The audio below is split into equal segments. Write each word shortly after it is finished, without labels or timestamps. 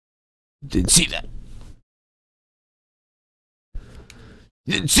Didn't see that.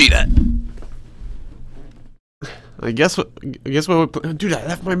 Didn't see that. I guess what we dude, I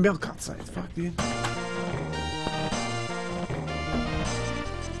left my milk outside. Fuck, dude.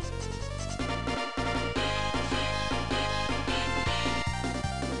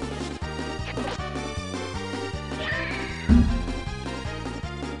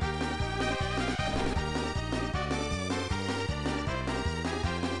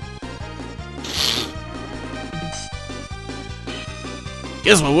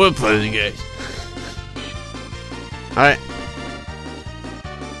 Guess what we're playing, guys. Alright,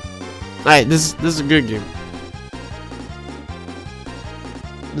 this is a good game.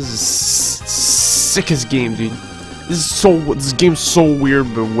 This is sickest game, dude. This game's so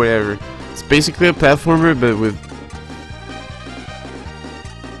weird, but whatever. It's basically a platformer, but with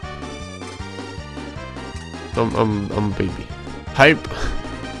I'm a baby. Hype.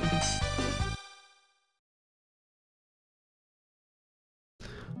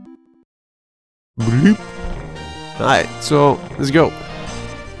 Alright, so let's go.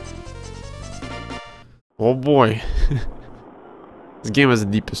 Oh boy. This game has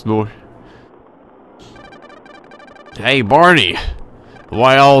the deepest lore. Hey Barney,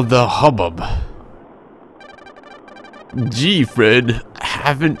 why all the hubbub? Gee Fred,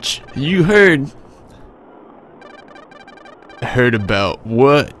 haven't you heard? Heard about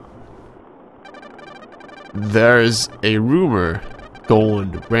what? There's a rumor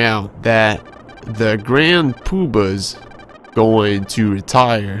going around that the Grand Pooba's going to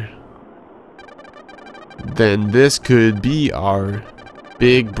retire. Then this could be our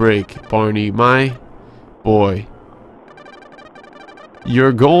big break, Barney, my boy.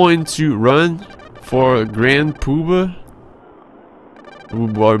 You're going to run for Grand Pooba?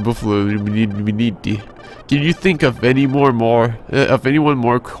 Buffalo, we need to. Can you think of anyone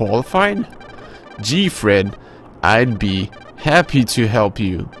more qualified? Gee, Fred, I'd be happy to help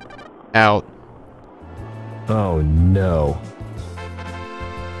you out. Oh no.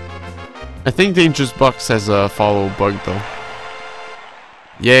 I think Dangerous Box has a follow bug though.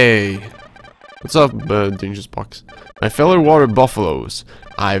 Yay. What's up, Dangerous Box? My fellow water buffaloes,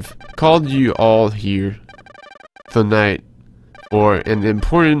 I've called you all here tonight for an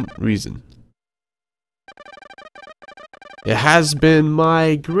important reason. It has been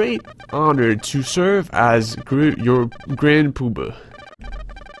my great honor to serve as your Grand Pooba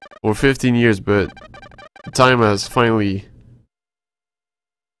for 15 years, but the time has finally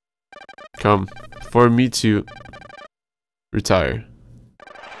come for me to retire.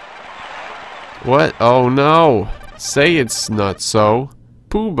 What? Oh no! Say it's not so.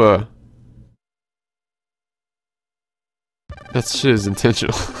 Pooba. That shit is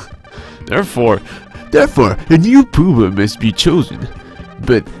intentional. Therefore, a new Pooba must be chosen.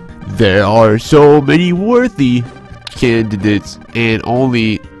 But there are so many worthy candidates, and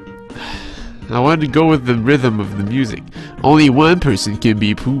only... I wanted to go with the rhythm of the music. Only one person can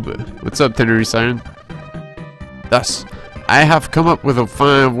be Pooba. What's up, Tenerife Siren? Thus, I have come up with a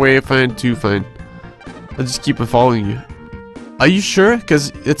fine way to find. I'll just keep on following you. Are you sure? Because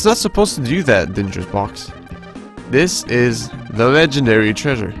it's not supposed to do that, Dangerous Box. This is the legendary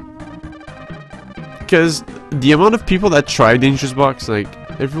treasure. Because the amount of people that try Dangerous Box, like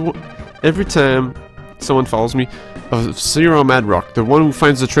every time someone follows me, Zero Madrock, the one who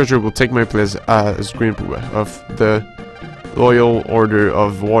finds the treasure, will take my place as Grand Pooba of the Loyal Order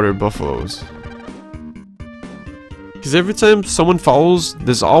of Water Buffaloes. Because every time someone follows,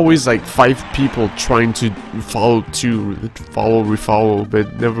 there's always like 5 people trying to follow, refollow, but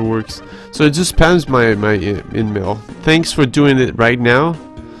it never works. So it just spams my in-mail. Thanks for doing it right now.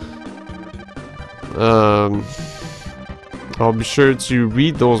 I'll be sure to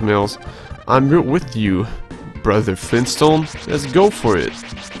read those mails. I'm with you, Brother Flintstone. Let's go for it.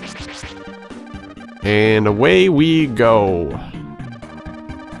 And away we go.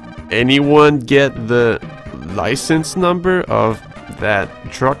 Anyone get the license number of that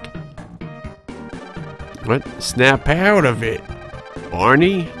truck? What? Snap out of it,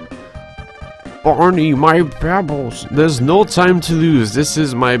 Barney. Barney, my pebbles. There's no time to lose. This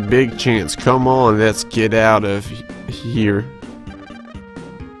is my big chance. Come on, let's get out of here.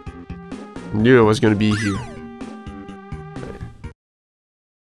 Knew I was gonna be here.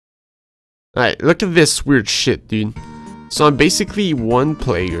 Alright, look at this weird shit, dude. So I'm basically one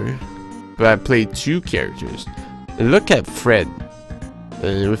player, but I play 2 characters. And look at Fred.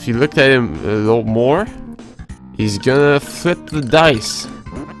 And if you look at him a little more, he's gonna flip the dice.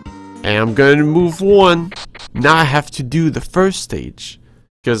 And I'm gonna move 1. Now I have to do the first stage,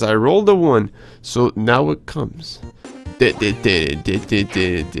 because I rolled a 1. So now it comes. is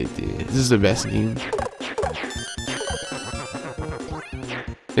the best game.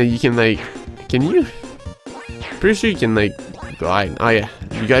 And you can like, can you? Pretty sure you can like glide. Oh yeah,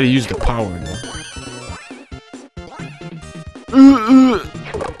 you gotta use the power now.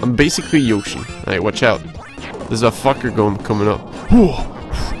 I'm basically Yoshi. Alright, watch out. There's a fucker coming up. Whew.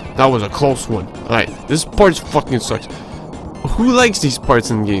 That was a close one. Alright, this part fucking sucks. Who likes these parts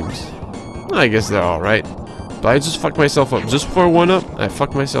in games? I guess they're alright. But I just fucked myself up. Just for one up, I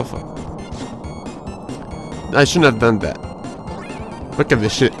fucked myself up. I shouldn't have done that. Look at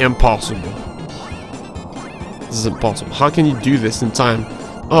this shit. Impossible. This is impossible. How can you do this in time?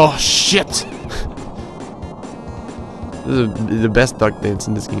 Oh, shit! This is the best duck dance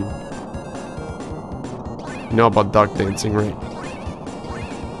in this game. You know about duck dancing, right?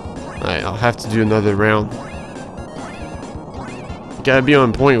 Alright, I'll have to do another round. Gotta be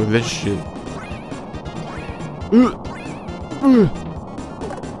on point with this shit.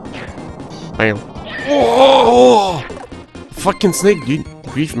 Bam. Oh! Fucking snake, dude.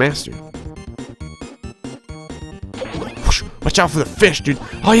 Grief master. Watch out for the fish, dude.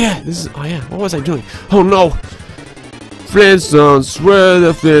 Oh yeah, this is. Oh yeah, what was I doing? Oh no! Flintstones, where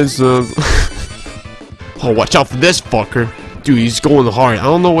the Flintstones? Oh, watch out for this fucker. Dude, he's going hard. I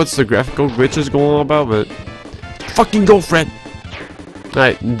don't know what's the graphical glitches going on about, but fucking go, Fred.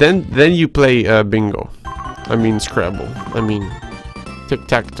 Alright, then you play bingo. I mean Scrabble. I mean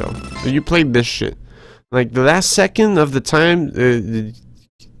tic-tac-toe. So you played this shit. Like the last second of the time, you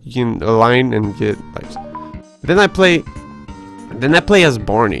can align and get lives. Then I play as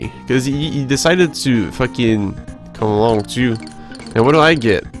Barney because he decided to fucking come along too. And what do I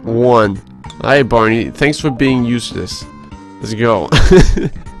get? 1. Hi Barney, thanks for being useless. Let's go.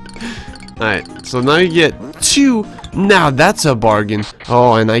 Alright, so now you get 2. Now that's a bargain.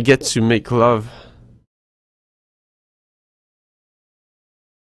 Oh, and I get to make love.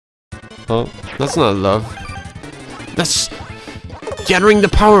 Oh, that's not love. That's gathering the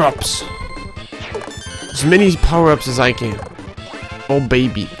power-ups. As many power-ups as I can. Oh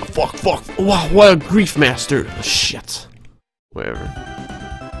baby. Fuck. Wow, what a grief master. Shit. Whatever.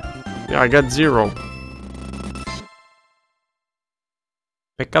 Yeah, I got 0.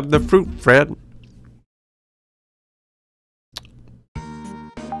 Pick up the fruit, Fred.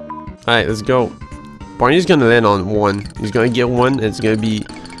 Alright, let's go. Barney's gonna land on 1. He's gonna get 1, and it's gonna be...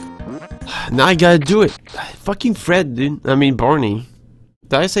 Now I gotta do it. Fucking Fred, dude. I mean Barney.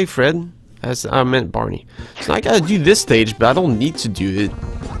 Did I say Fred? I meant Barney. So I gotta do this stage, but I don't need to do it.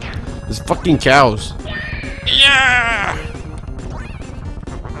 There's fucking cows. Yeah!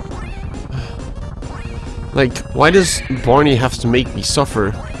 Like, why does Barney have to make me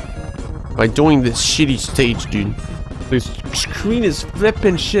suffer by doing this shitty stage, dude? This screen is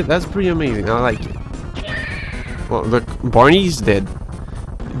flipping shit. That's pretty amazing. I like it. Well, look, Barney's dead.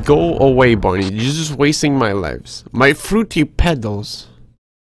 Go away, Barney. You're just wasting my lives. My fruity petals.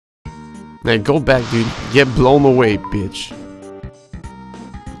 Now go back, dude. Get blown away, bitch.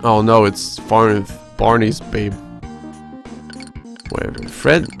 Oh no, it's Barney's babe. Whatever.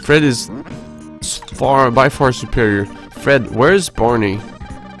 Fred is by far superior. Fred, where's Barney?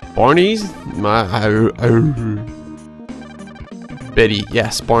 Barney's Betty,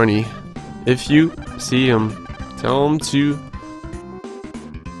 yes, Barney. If you see him, tell him to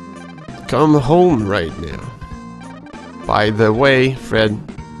come home right now. By the way, Fred,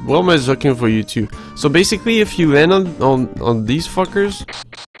 Wilma is looking for you too. So basically, if you land on these fuckers,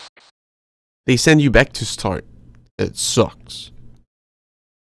 they send you back to start. It sucks.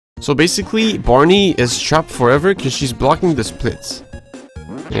 So basically, Barney is trapped forever because she's blocking the splits.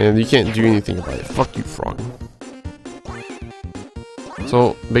 And you can't do anything about it. Fuck you, frog.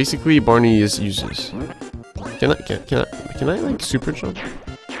 So basically, Barney is useless. Can I like super jump?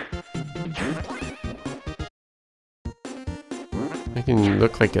 I can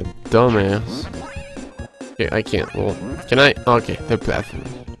look like a dumbass. Okay, I can't. Well, can I? Okay, the platform.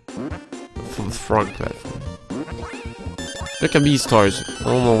 The frog platform. Look at these stars. I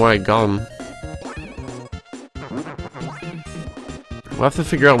don't know why I got them. We'll have to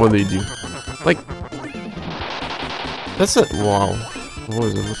figure out what they do. Like, that's a wow. What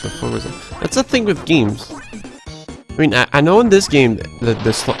was it? What the fuck was it? That's the thing with games. I mean, I know in this game that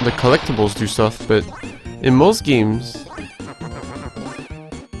the collectibles do stuff, but in most games,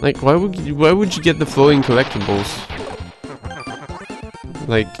 like, why would you get the floating collectibles?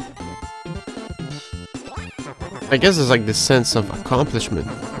 Like, I guess there's like this sense of accomplishment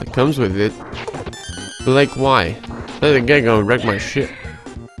that comes with it. But like, why? That guy gonna wreck my shit.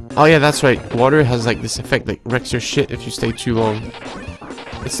 Oh yeah, that's right. Water has like this effect that wrecks your shit if you stay too long.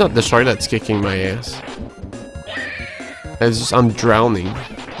 It's not the shark that's kicking my ass. I'm drowning.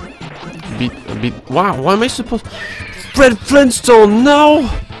 Wow, why am I supposed... Fred Flintstone, no!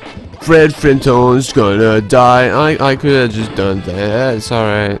 Fred Flintstone's gonna die. I could have just done that. It's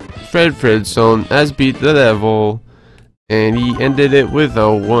alright. Fred Flintstone has beat the level. And he ended it with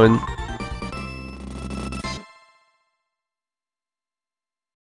a 1.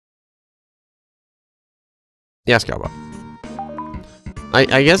 Yeah, Scalba.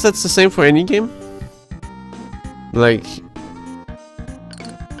 I guess that's the same for any game? Like...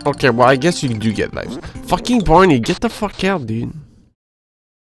 Okay, well, I guess you do get lives. Fucking Barney, get the fuck out, dude.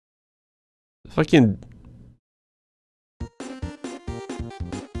 Fucking...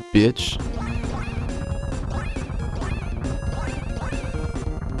 Bitch.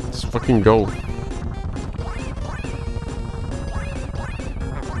 Let's fucking go. Get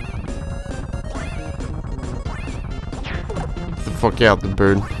the fuck out, the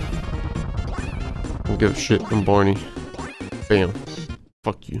bird. I don't give a shit, I'm Barney. Bam.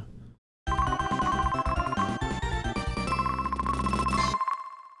 Fuck you.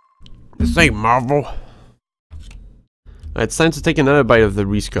 This ain't Marvel. It's time to take another bite of the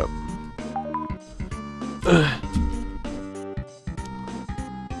Reese Cup.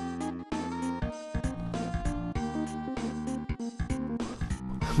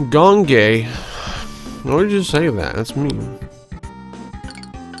 Gaungade. Why would you say that? That's me.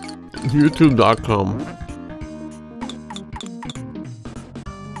 YouTube.com.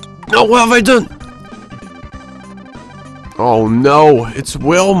 No, what have I done? Oh no, it's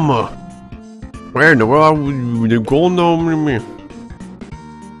Wilma. Where in the world are you going over me?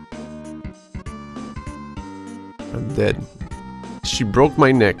 I'm dead. She broke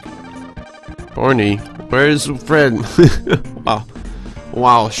my neck. Barney, where's Fred? Wow.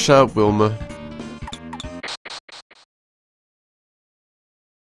 Wow, shut up, Wilma.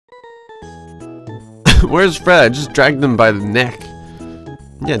 Where's Fred? I just dragged him by the neck.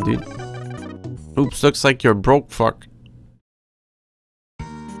 Yeah, dude. Oops, looks like you're broke, fuck.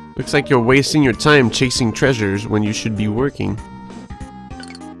 Looks like you're wasting your time chasing treasures when you should be working.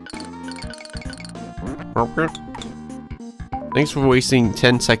 Okay. Thanks for wasting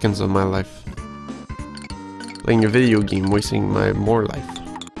 10 seconds of my life. Playing a video game, wasting my more life.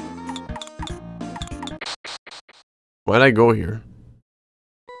 Why'd I go here?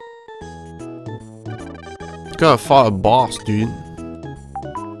 Gotta fight a boss, dude.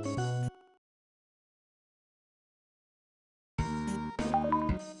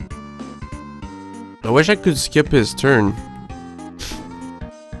 I wish I could skip his turn.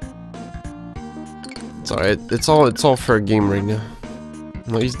 It's alright. It's all for a game right now.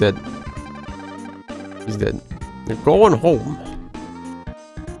 No, he's dead. He's dead. They're going home.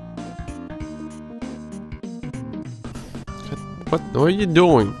 What are you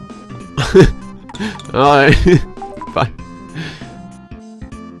doing? Alright. Bye.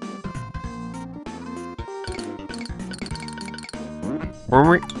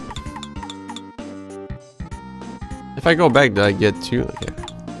 If I go back, do I get 2? Okay.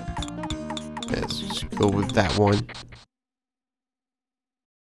 Let's just go with that one.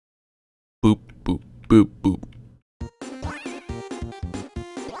 Boop, boop, boop, boop.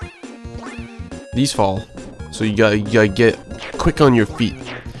 These fall, so you gotta get quick on your feet.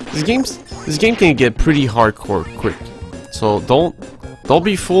 This game can get pretty hardcore quick, so don't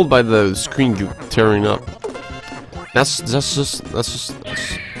be fooled by the screen tearing up. That's just.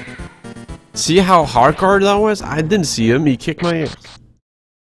 See how hardcore that was? I didn't see him. He kicked my ass.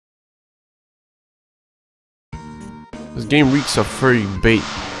 This game reeks of furry bait.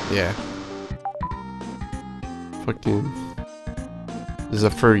 Yeah. Fucking. This is a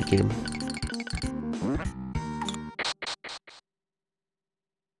furry game.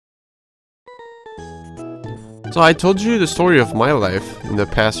 So I told you the story of my life in the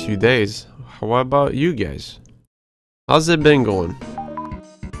past few days. What about you guys? How's it been going?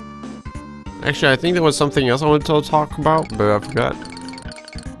 Actually, I think there was something else I wanted to talk about, but I forgot.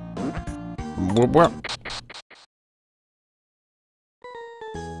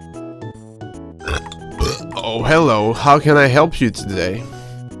 Oh, hello. How can I help you today?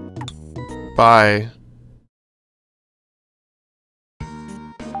 Bye.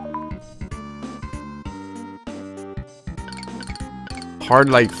 Hard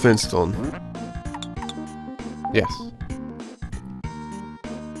like Flintstone. Yes.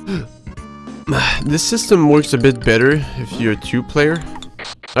 This system works a bit better if you're a 2-player.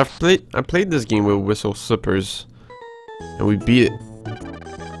 I played this game with Whistle Slippers, and we beat it.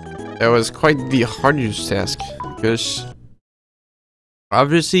 That was quite the hardest task, because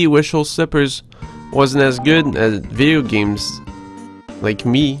obviously Whistle Slippers wasn't as good at video games like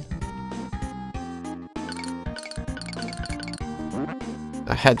me.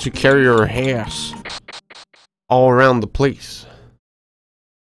 had to carry her ass all around the place.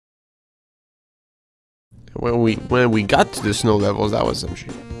 When we got to the snow levels, that was some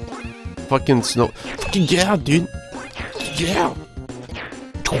shit. Fucking snow. Fucking get out, dude. Get out.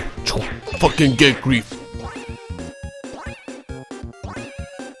 Fucking get grief.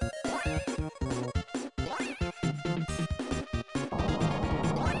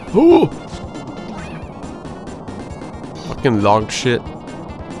 Oh! Fucking log shit.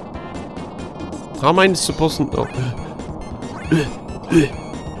 How am I supposed to know?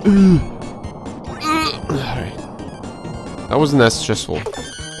 Alright. That wasn't that stressful.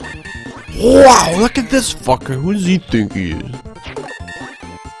 Wow, look at this fucker. Who does he think he is?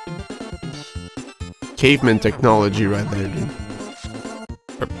 Caveman technology right there, dude.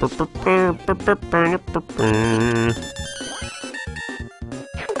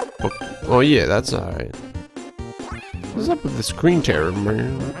 Oh yeah, that's alright. What's up with the screen terror,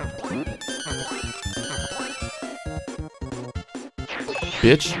 man?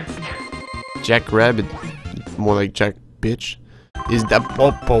 Bitch? Jack Rabbit. More like Jack Bitch. Is that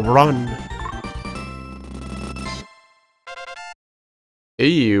Popo run?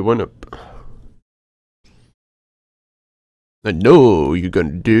 Hey, what up? I know you're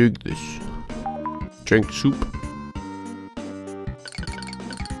gonna dig this. Drink soup.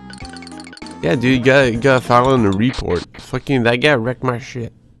 Yeah, dude, you gotta file in a report. Fucking that guy wrecked my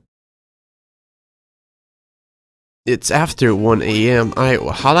shit. It's after 1 AM.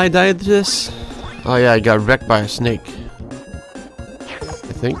 How'd I die to this? Oh yeah, I got wrecked by a snake.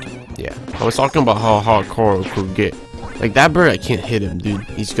 I think. Yeah. I was talking about how hardcore it could get. Like that bird, I can't hit him, dude.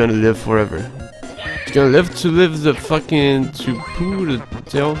 He's gonna live forever. He's gonna live the fucking to poo to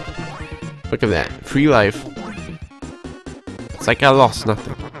tell. Look at that. Free life. It's like I lost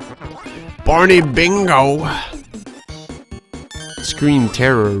nothing. Barney Bingo! Screen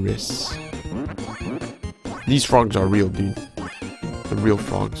terrorists. These frogs are real, dude. The real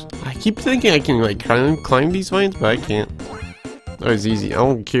frogs. I keep thinking I can like climb these vines, but I can't. Oh, it's easy. I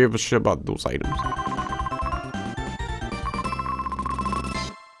don't care a shit about those items.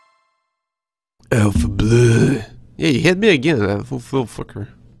 Alpha blood. Yeah, you hit me again, that little fucker.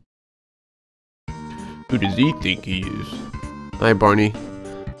 Who does he think he is? Hi, Barney.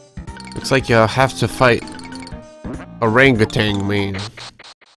 Looks like you'll have to fight orangutan man.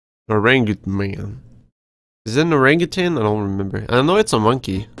 Orangutan man. Is it an orangutan? I don't remember. I know it's a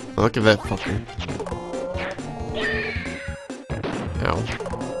monkey. Oh, look at that fucker. Ow.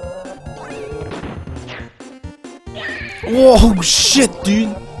 Whoa, shit, dude!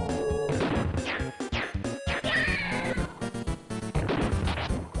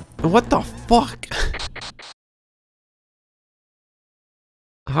 What the fuck?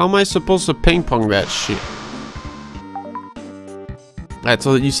 How am I supposed to ping pong that shit? Alright,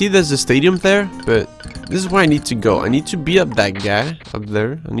 so you see there's a stadium there, but this is where I need to go. I need to beat up that guy up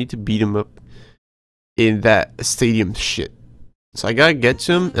there. I need to beat him up in that stadium shit. So I gotta get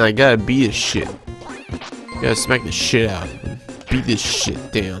to him and I gotta beat his shit. Gotta smack the shit out of him. Beat this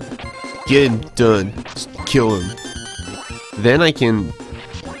shit down. Get him done. Just kill him. Then I can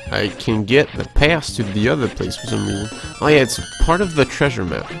get the pass to the other place for some reason. Oh yeah, it's part of the treasure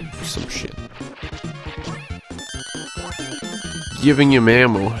map or some shit. Giving him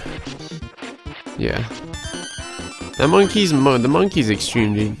ammo. Yeah. The monkey's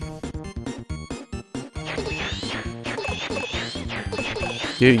extreme, dude.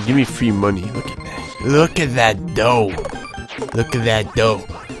 Give me free money. Look at that. Look at that dough. Look at that dough.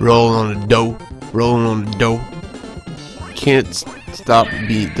 Rolling on the dough. Rolling on the dough. Can't stop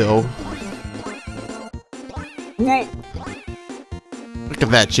beat though. Look at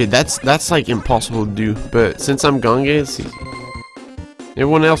that shit. That's like impossible to do. But since I'm Gaungade, it's easy.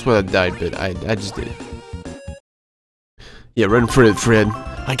 Everyone else would have died, but I just did it. Yeah, run for it, Fred.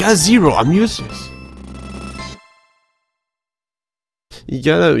 I got 0. I'm useless. You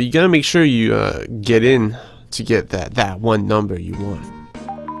gotta make sure you get in to get that one number you want.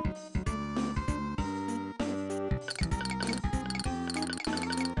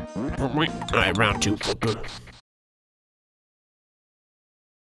 Alright, round 2.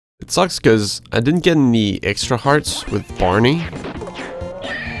 It sucks because I didn't get any extra hearts with Barney.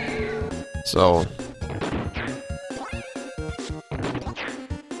 So.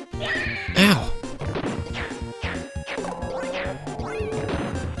 Ow!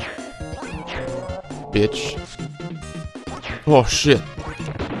 Bitch. Oh shit.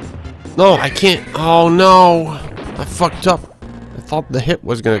 No, I can't. Oh no! I fucked up. I thought the hit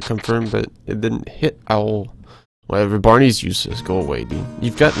was gonna confirm, but it didn't hit at all. Whatever, Barney's useless. Go away, dude.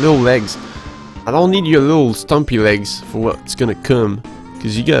 You've got little legs. I don't need your little stumpy legs for what's gonna come.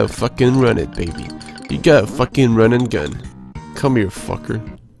 Cause you gotta fucking run it, baby. You gotta fucking run and gun. Come here, fucker.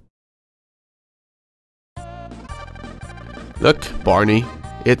 Look, Barney.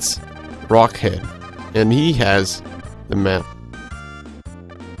 It's Rockhead. And he has the map.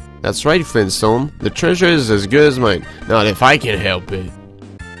 That's right, Flintstone. The treasure is as good as mine. Not if I can help it.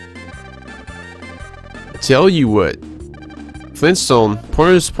 Tell you what. Flintstone,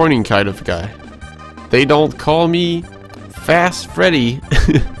 pointing kind of guy. They don't call me Fast Freddy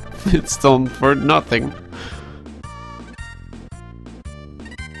Flintstone for nothing.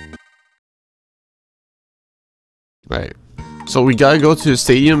 Right. So we gotta go to the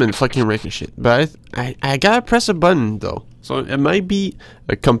stadium and fucking wreck shit. But I gotta press a button though. So it might be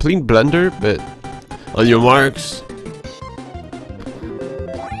a complete blunder, but on your marks.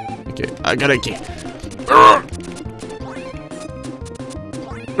 Okay, I gotta kick.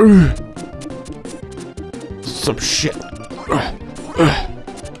 Some shit.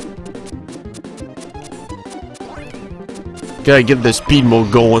 Gotta get the speed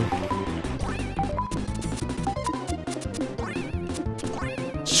mode going.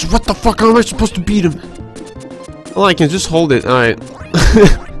 What the fuck? How am I supposed to beat him? Oh, I can just hold it. Alright.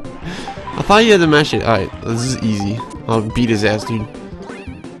 I thought you had to mash it. Alright, this is easy. I'll beat his ass, dude.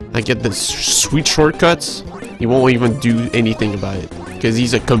 I get the sweet shortcuts. He won't even do anything about it. Because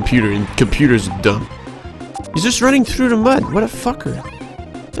he's a computer, and computers are dumb. He's just running through the mud. What a fucker.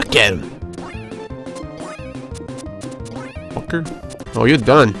 Look at him. Fucker. Oh, you're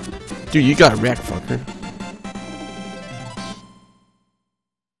done. Dude, you got wrecked, fucker.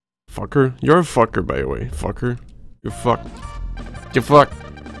 Fucker. You're a fucker, by the way. Fucker. You're fucked. You're fucked.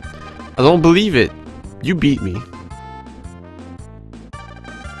 I don't believe it. You beat me.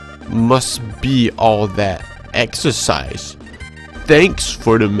 Must be all that exercise. Thanks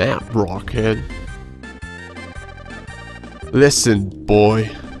for the map, Rockhead. Listen, boy.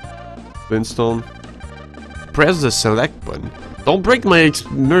 Flintstone. Press the select button. Don't break my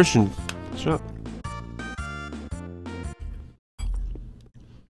immersion. Shut up.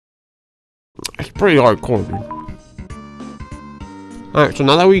 It's pretty hardcore, dude. Alright, so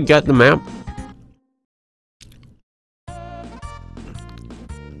now that we got the map,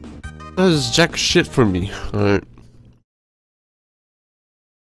 that is jack shit for me. Alright.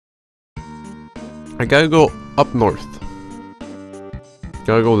 I gotta go up north.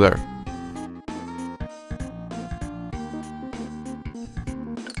 Gotta go there.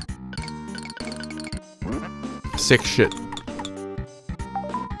 Sick shit.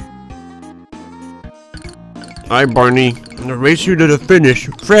 Alright, Barney. I'm gonna race you to the finish.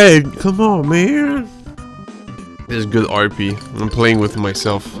 Fred, come on, man. This is good RP. I'm playing with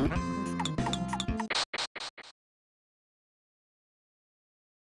myself.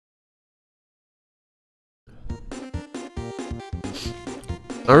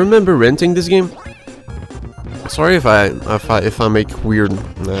 I remember renting this game. Sorry if I make weird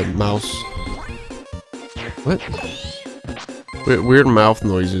mouse. What? Weird mouth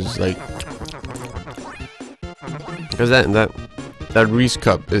noises, like. Because that Reese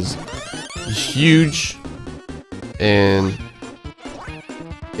cup is huge, and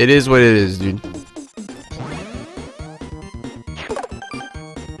it is what it is, dude.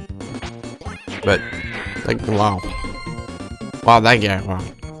 But like, wow, that guy, wow.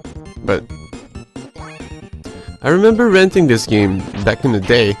 But I remember renting this game back in the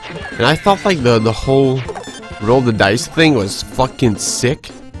day, and I thought like the whole roll the dice thing was fucking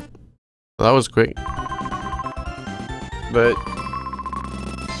sick. Well, that was great. But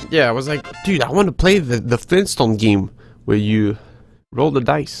yeah, I was like, dude, I want to play the Flintstone game where you roll the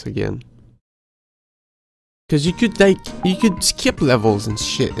dice again. Cause you could skip levels and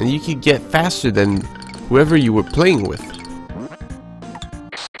shit, and you could get faster than whoever you were playing with.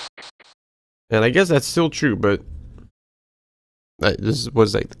 And I guess that's still true, but this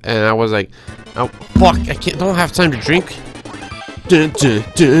was like, and I was like, oh fuck, I don't have time to drink.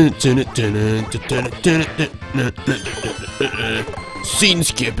 Scene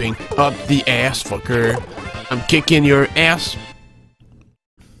skipping up the ass, fucker. I'm kicking your ass.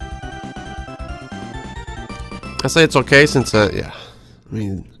 I say it's okay since yeah, I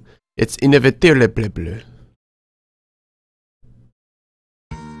mean, it's inevitable.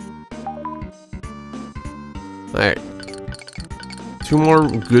 Alright, 2 more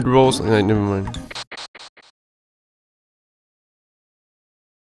good rolls. Never mind.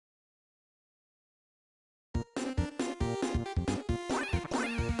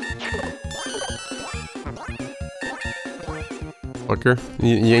 Fucker,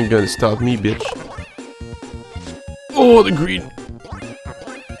 you ain't gonna stop me, bitch. Oh, the green.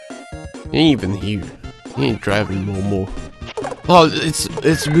 He ain't even here. He ain't driving no more. Oh, it's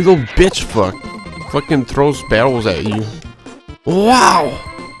little bitch fuck. Fucking throws barrels at you. Wow!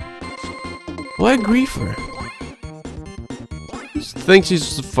 What a griefer. He thinks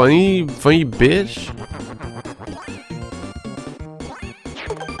he's a funny bitch.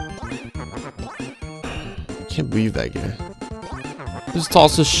 Can't believe that guy. Just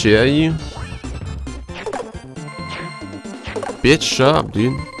tosses shit at you. Bitch, shut up,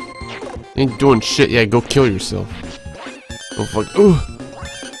 dude. Ain't doing shit. Yeah, go kill yourself. Oh fuck. Ooh.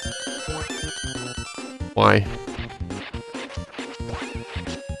 Why?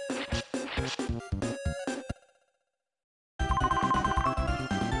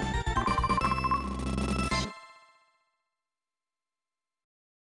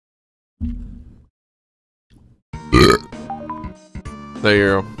 There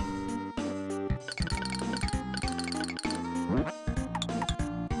you go.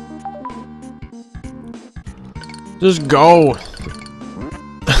 Just go.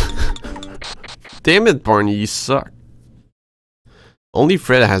 Damn it, Barney, you suck. Only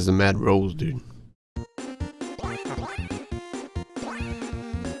Fred has the mad rolls, dude.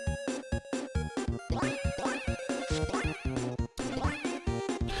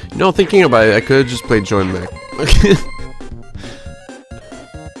 You know, thinking about it, I could have just played Join Mac.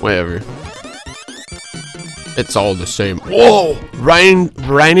 Whatever. It's all the same. Whoa! Ryan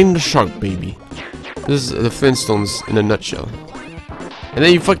the Shark, baby. This is the Flintstones in a nutshell. And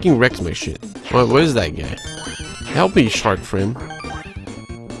then you fucking wrecked my shit. What is that guy? Help me, shark friend.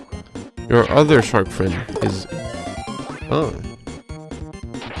 Your other shark friend is... Oh.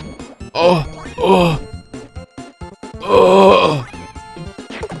 Oh! Oh! Oh!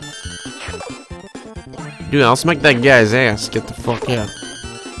 Dude, I'll smack that guy's ass. Get the fuck out.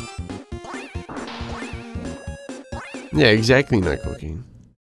 Yeah, exactly, not cocaine.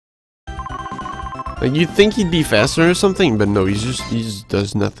 Like, you'd think he'd be faster or something, but no, he just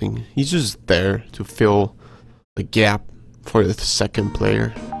does nothing. He's just there to fill the gap for the second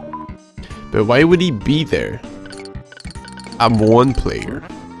player. But why would he be there? I'm one player.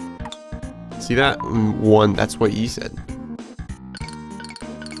 See that? One, that's what he said.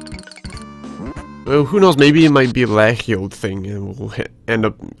 Well, who knows, maybe it might be a lag-healed thing and we'll end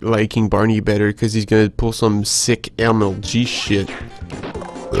up liking Barney better because he's gonna pull some sick MLG shit.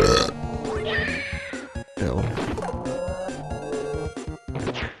 Hell.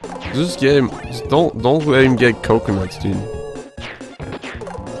 Just get him, just don't let him get coconuts, dude.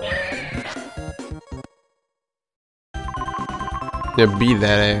 Yeah, beat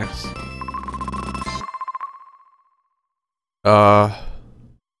that ass.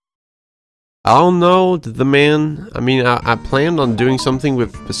 I don't know, the man. I mean, I planned on doing something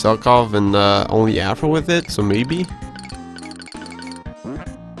with Paselkov and only Afro with it, so maybe.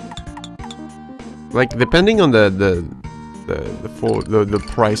 Like, depending on the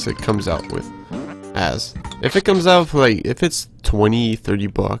price it comes out with, as if it comes out for like, if it's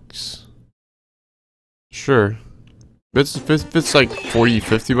 20-30 bucks, sure. If it's like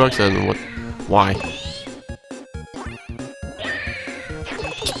 40-50 bucks, I don't know why.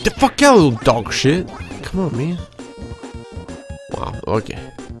 Get the fuck out, little dog shit. Come on, man. Wow, okay.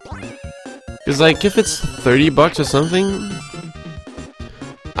 Cause like, if it's 30 bucks or something,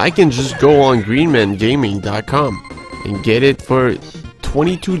 I can just go on greenmangaming.com and get it for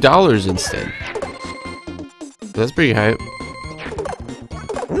 $22 instead. That's pretty high.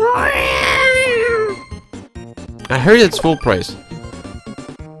 I heard it's full price.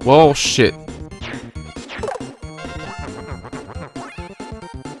 Well, shit.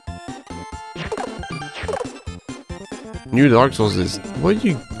 New Dark Souls is... What are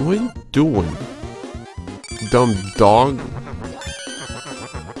you doing? Dumb dog?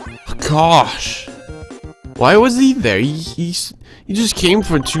 Gosh. Why was he there? He just came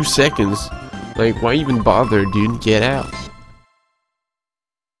for 2 seconds. Like, why even bother, dude? Get out.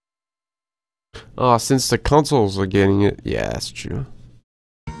 Oh, since the consoles are getting it. Yeah, that's true.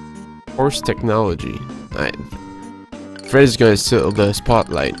 Horse technology. Alright. Fred's gonna steal the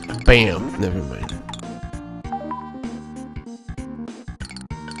spotlight. Bam. Never mind.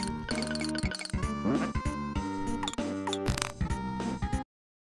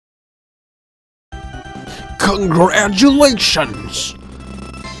 Congratulations!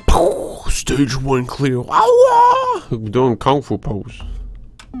 Stage 1 clear. Doing kung fu pose.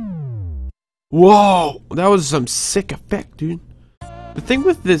 Whoa! That was some sick effect, dude. The thing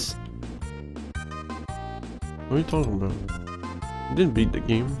with this... What are you talking about? You didn't beat the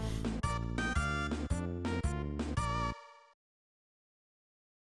game.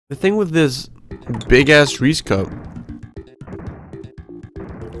 The thing with this big-ass Reese cup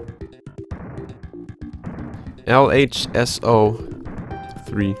LHSO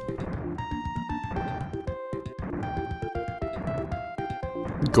 3.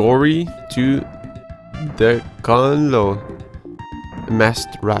 Gory to the Conlo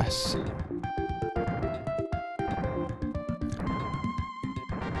Mastras.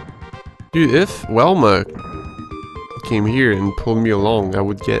 Dude, if Welma came here and pulled me along, I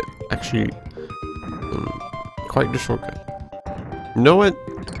would get actually quite the shortcut. You know what?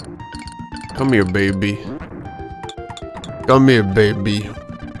 Come here, baby. Come here, baby.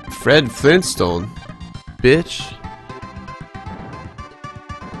 Fred Flintstone, bitch.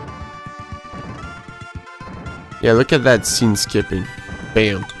 Yeah, look at that scene skipping.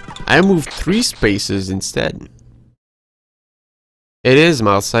 Bam. I moved 3 spaces instead. It is,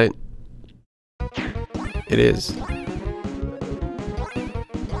 mouse sight. It is.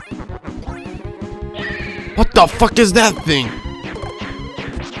 What the fuck is that thing?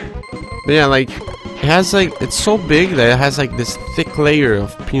 But yeah, like, it has like, it's so big that it has like this thick layer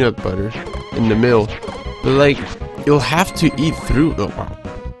of peanut butter in the middle. But like, you'll have to eat through. Oh wow.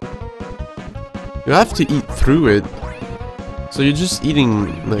 You have to eat through it. So you're just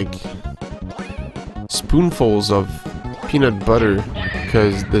eating like spoonfuls of peanut butter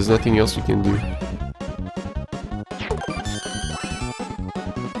because there's nothing else you can do.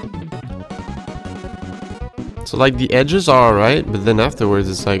 So like the edges are alright, but then afterwards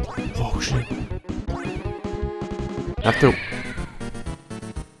it's like, oh shit. After,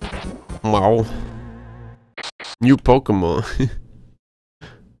 wow, new Pokemon.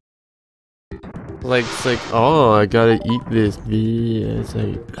 Like it's like, oh, I gotta eat this. Yeah, it's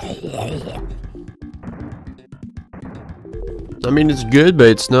like, I mean, it's good, but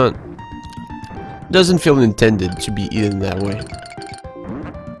it's not. It doesn't feel intended to be eaten that way.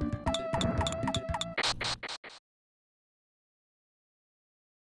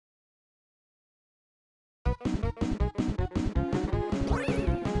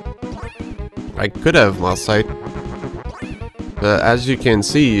 I could have lost sight, but as you can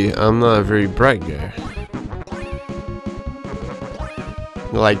see, I'm not a very bright guy.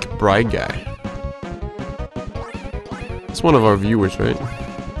 Like, bright guy. It's one of our viewers, right?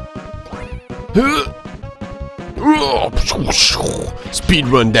 Speed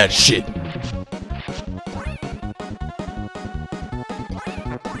run that shit.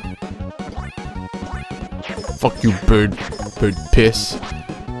 Fuck you, bird piss.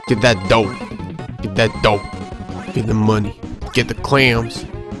 Get that dope. Get that dope. Get the money. Get the clams.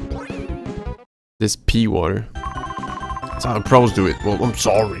 This pea water. That's how the pros do it. Well, I'm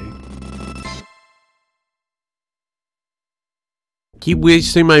sorry. Keep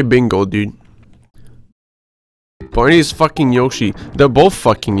wasting my bingo, dude. Barney is fucking Yoshi. They're both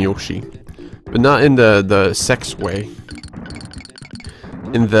fucking Yoshi. But not in the sex way.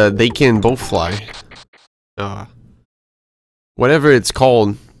 In the they can both fly. Whatever it's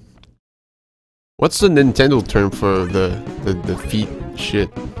called. What's the Nintendo term for the feet shit?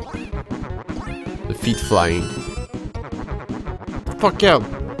 The feet flying. Fuck out.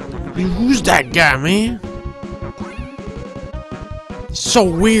 Who's that guy, man? So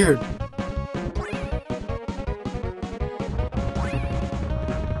weird.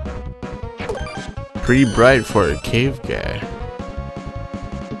 Pretty bright for a cave guy.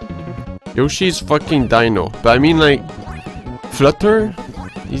 Yoshi's fucking dino. But I mean like Flutter?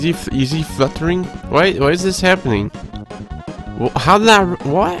 Is he fluttering? Why is this happening? Well, how did that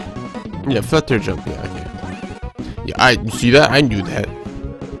what? Yeah, flutter jump, yeah, okay. Yeah, you see that? I knew that.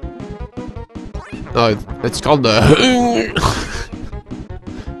 Oh, it's called the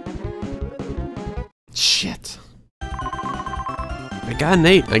shit. I got an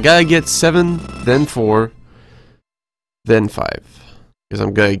 8. I gotta get 7, then 4, then 5. Because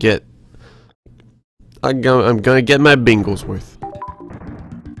I'm gonna get my bingos worth.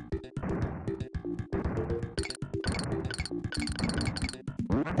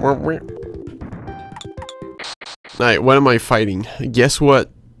 Alright, what am I fighting? Guess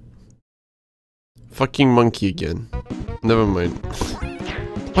what? Fucking monkey again. Never mind.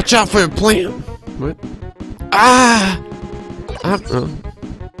 Watch out for your plant! What? Ah!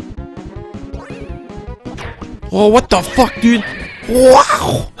 Oh, what the fuck, dude?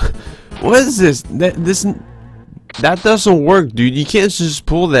 Wow! What is this? That doesn't work, dude. You can't just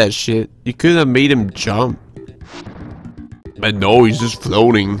pull that shit. You could have made him jump. But no, he's just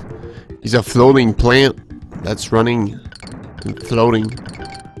floating. He's a floating plant that's running and floating.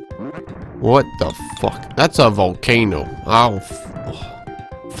 What the fuck? That's a volcano. Oh,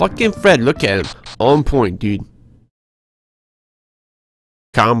 fucking Fred, look at him. On point, dude.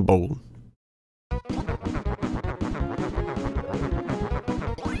 Combo.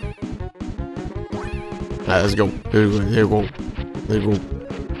 Alright, let's go. There we go. There we go. There we go.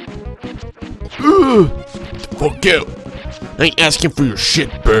 Ugh! Fuck out. I ain't asking for your shit,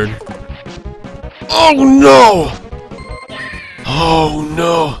 bird. Oh no! Oh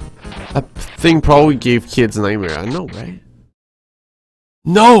no! That thing probably gave kids a nightmare. I know, right?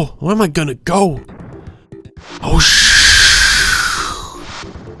 No! Where am I gonna go? Oh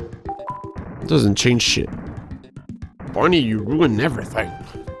It doesn't change shit. Barney, you ruined everything.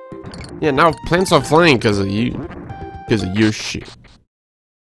 Yeah, now plants are flying because of you. Because of your shit.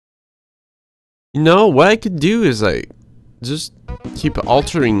 You know, what I could do is like just keep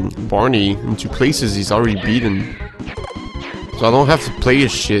altering Barney into places he's already beaten. So I don't have to play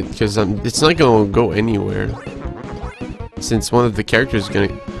his shit because it's not gonna go anywhere. Since one of the characters is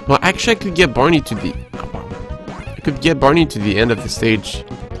gonna... Well, actually I could get Barney to the... I could get Barney to the end of the stage.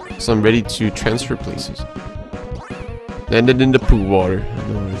 So I'm ready to transfer places. Landed in the poo water. I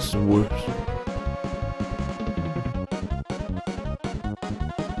know, it's the worst.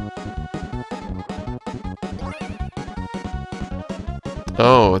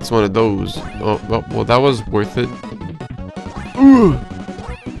 Oh, it's one of those. Oh, well, that was worth it.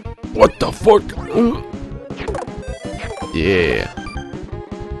 What the fuck? Yeah.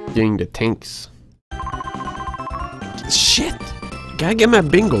 Getting the tanks. Shit! Gotta get my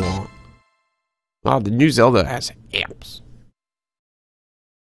bingo on. Wow, the new Zelda has amps.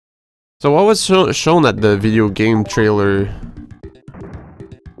 So what was shown at the video game trailer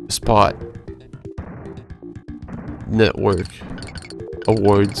spot? Network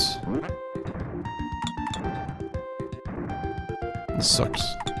awards. This sucks.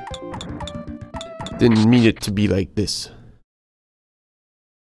 Didn't mean it to be like this.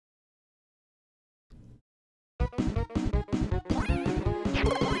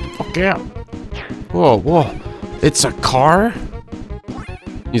 Fuck yeah. Whoa, whoa. It's a car?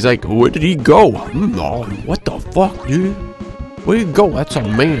 He's like, where did he go? Oh, what the fuck, dude? Where'd he go? That's a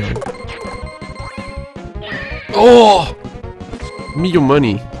man. Oh! Give me your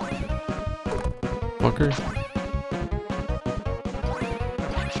money. Fucker.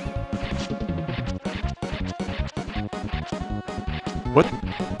 What?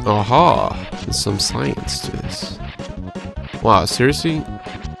 Aha! There's some science to this. Wow, seriously?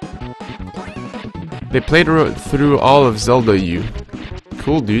 They played through all of Zelda U.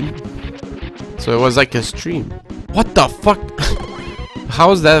 Cool, dude. So it was like a stream. What the fuck?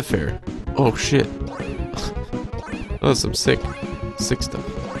 How is that fair? Oh shit. Oh, some sick stuff.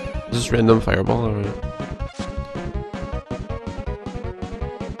 Just random fireball, alright.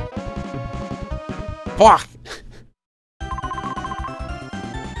 Fuck!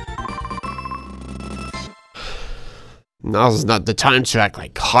 Now's not the time to act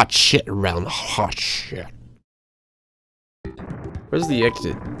like hot shit around hot shit. Where's the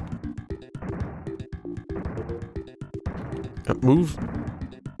exit? Move.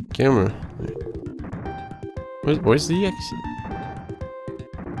 Camera. Where's the exit?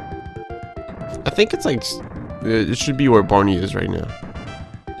 I think it's like... It should be where Barney is right now.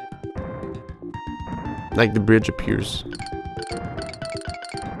 Like the bridge appears.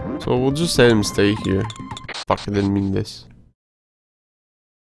 So we'll just let him stay here. Fuck, I didn't mean this.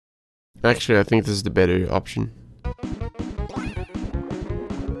 Actually, I think this is the better option.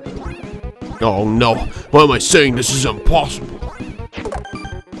 Oh no! Why am I saying this is impossible?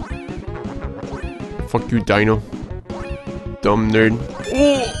 Fuck you, Dino. Dumb nerd.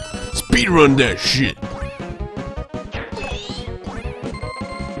 Oh! Speedrun that shit!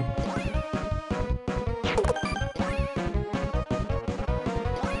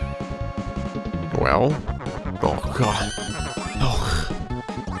 Well... Oh god. Oh.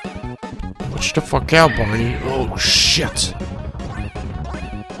 Watch the fuck out, Barney. Oh shit.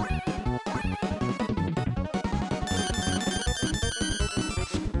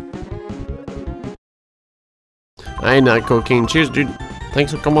 I ain't not cocaine. Cheers, dude.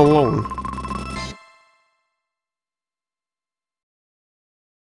 Thanks for coming along.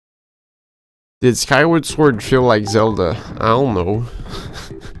 Did Skyward Sword feel like Zelda? I don't know.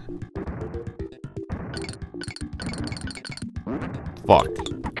 Fuck.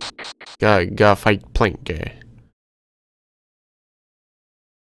 Gotta fight Plank guy.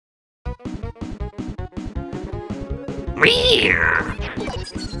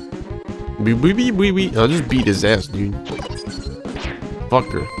 I'll just beat his ass, dude.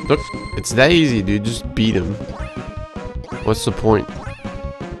 Fucker. Look, it's that easy, dude. Just beat him. What's the point?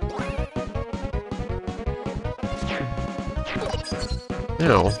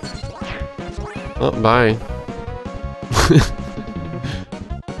 Ow. Oh, bye.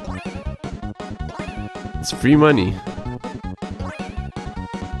 It's free money.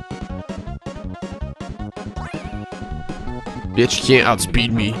 Bitch can't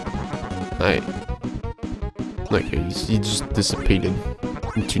outspeed me. Alright. Okay, he just dissipated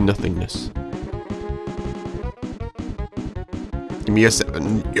into nothingness. Give me a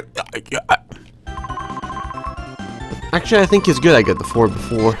 7. Actually, I think it's good I got the 4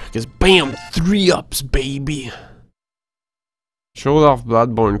 before. Because bam! 3 ups, baby! Showed off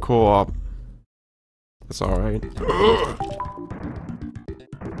Bloodborne co-op. That's alright.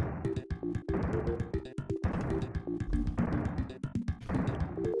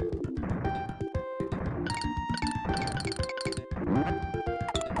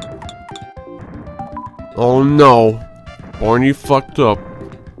 Oh no. Barney fucked up.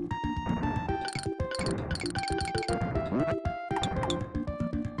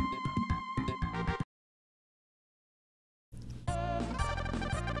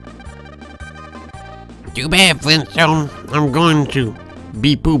 Too bad, Flintstone. I'm going to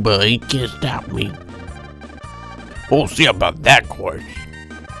be Pooba. He can't stop me. We'll see about that course.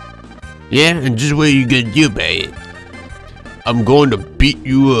 Yeah, and just what you gonna do about it? I'm going to beat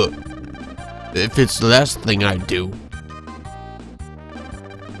you up. If it's the last thing I do.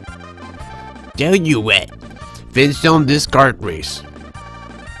 Tell you what. Flintstone, this kart race.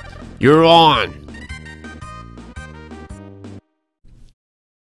 You're on.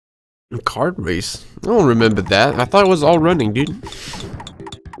 A kart race? I don't remember that. I thought it was all running, dude.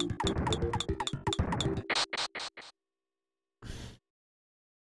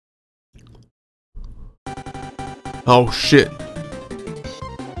 Oh shit.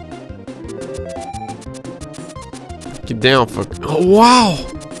 Get down, fuck. Oh wow!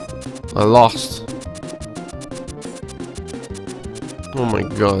 I lost. Oh my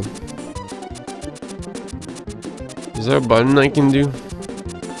god. Is there a button I can do?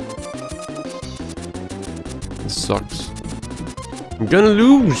 This sucks. I'm gonna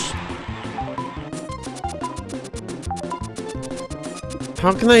lose!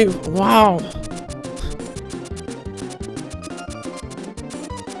 How can I? Wow!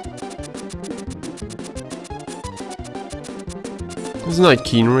 Isn't that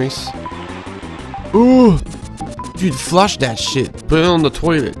Keen Race? Ooh! Dude, flush that shit. Put it on the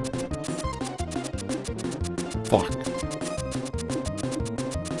toilet. Fuck.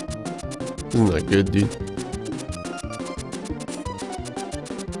 Isn't that good, dude?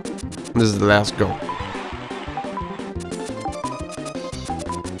 This is the last go.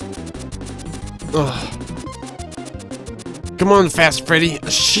 Ugh. Come on, Fast Freddy.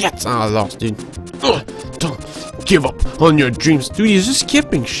 Shit! Oh, I lost, dude. Ugh. Don't give up on your dreams. Dude, he's just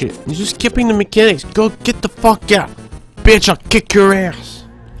skipping shit. He's just skipping the mechanics. Go get the fuck out. Bitch, I'll kick your ass.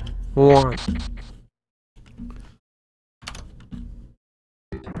 One.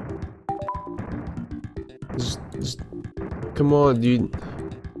 Just come on, dude.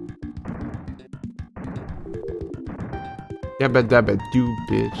 Yabba dabba do,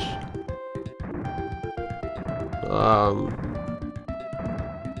 bitch.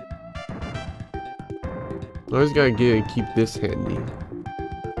 I always gotta keep this handy.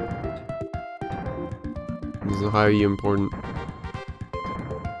 This is highly important.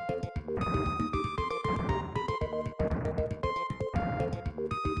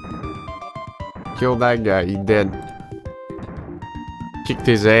 Kill that guy, he dead. Kicked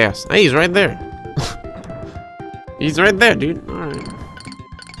his ass. Hey, he's right there. He's right there, dude. Alright.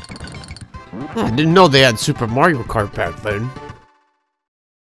 I didn't know they had Super Mario Kart back then.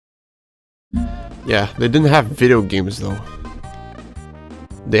 Yeah, they didn't have video games though.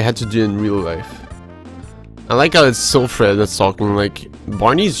 They had to do it in real life. I like how it's Silfred that's talking. Like,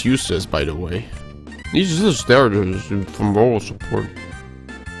 Barney's useless, by the way. He's just there for moral support.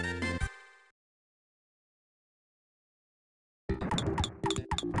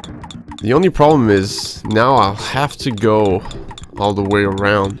 The only problem is, now I'll have to go all the way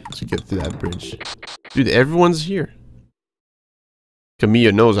around to get to that bridge. Dude, everyone's here.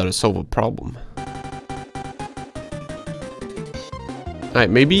 Camilla knows how to solve a problem. Alright,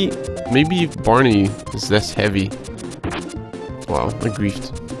 maybe if Barney is less heavy. Wow, I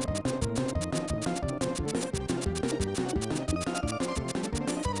griefed.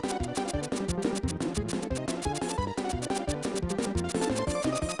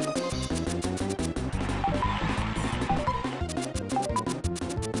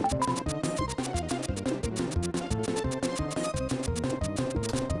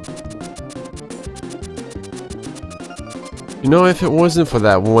 You know, if it wasn't for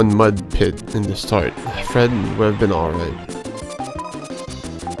that one mud pit in the start, Fred would have been alright.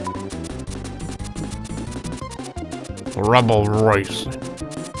 Rebel race.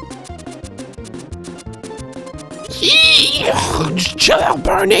 Just chill out,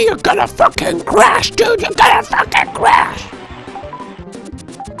 Barney. You're gonna fucking crash, dude. You're gonna fucking crash.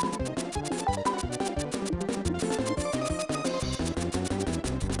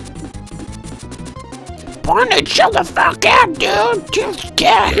 Barney, chill the fuck out, dude. Just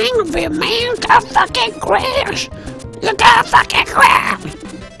get a hang of it, man. Got fucking crash. You got fucking crash.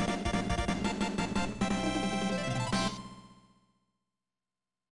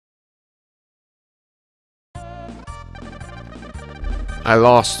 I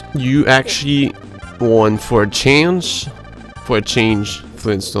lost. You actually won for a change. For a change,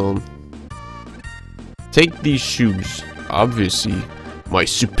 Flintstone. Take these shoes. Obviously, my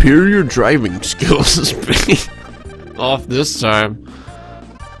superior driving skills is paying off this time.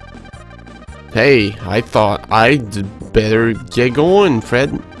 Hey, I thought I'd better get going,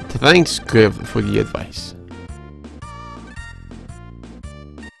 Fred. Thanks, Cliff, for the advice.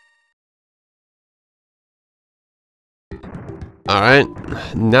 Alright,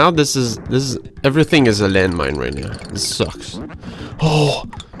 now this is everything is a landmine right now. This sucks. Oh,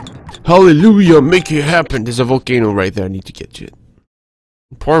 hallelujah, make it happen. There's a volcano right there. I need to get you.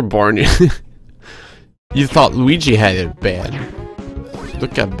 Poor Barney. You thought Luigi had it bad.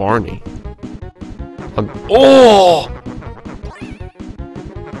 Look at Barney. Oh!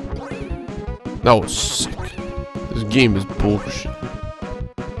 That was sick. This game is bullshit.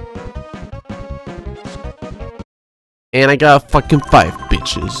 And I got a fucking 5,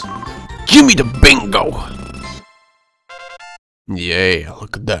 bitches. Give me the bingo! Yeah,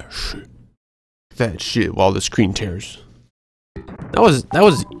 look at that shit. That shit while the screen tears. That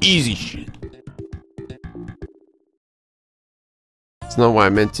was easy shit. It's not what I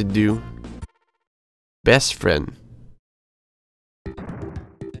meant to do. Best friend.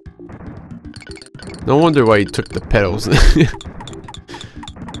 No wonder why he took the pedals.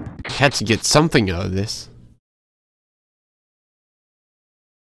 Had to get something out of this.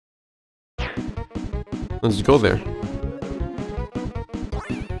 Let's go there.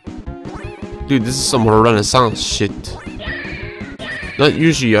 Dude, this is some Renaissance shit. Not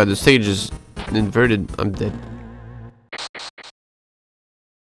usually the stage is inverted. I'm dead.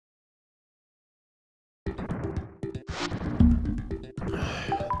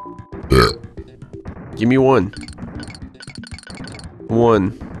 Give me one.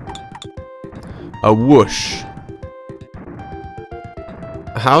 One. A whoosh.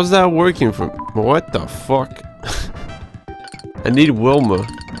 How's that working for... What the fuck? I need Wilma.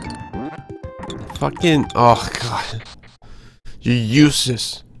 Fucking... Oh, God. You're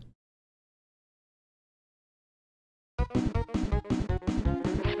useless.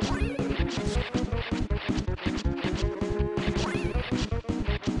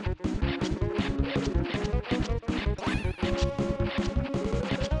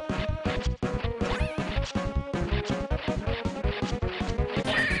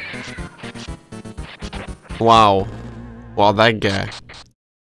 Wow. Wow, that guy.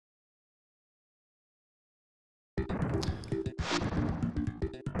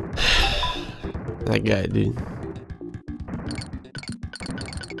 That guy, dude.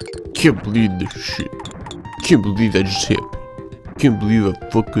 Can't believe this shit. Can't believe that just happened. Can't believe a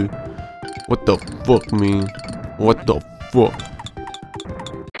fucker. What the fuck, man? What the fuck?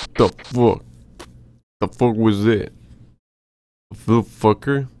 The fuck? The fuck was that? The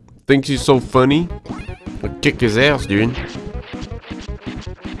fucker? Thinks he's so funny? I'll kick his ass, dude.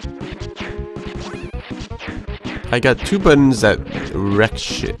 I got 2 buttons that wreck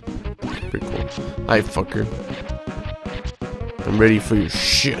shit. Pretty cool. Hi, fucker. I'm ready for your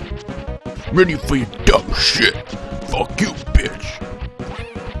shit. Ready for your dumb shit. Fuck you, bitch.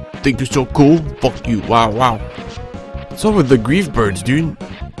 Think you're so cool? Fuck you. Wow, wow. What's up with the grief birds, dude?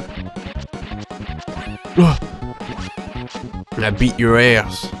 I beat your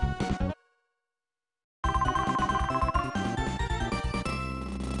ass.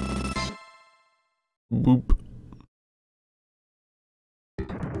 Boop.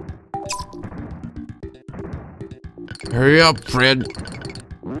 Hurry up, Fred.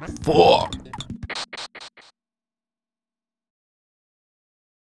 Fuck.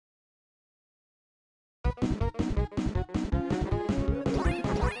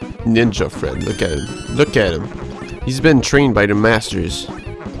 Ninja Fred, look at him. Look at him. He's been trained by the masters.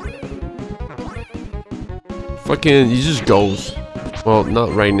 Fucking, he just goes. Well,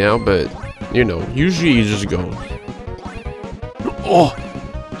 not right now, but you know, usually he just goes. Oh!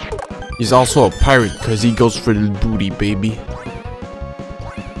 He's also a pirate because he goes for the booty, baby.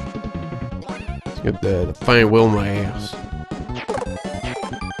 Got the fine will my ass.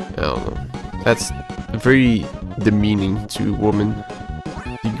 I don't know. That's very demeaning to a woman.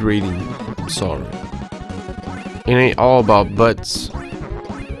 Degrading. I'm sorry. It ain't all about butts.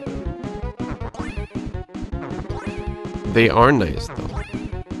 They are nice though.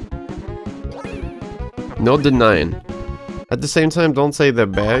 No denying. At the same time, don't say they're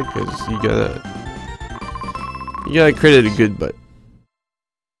bad, because you gotta You gotta credit a good butt.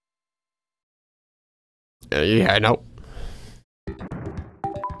 Yeah, I know.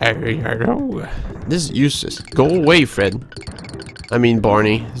 I know. This is useless. Go away, Fred. I mean,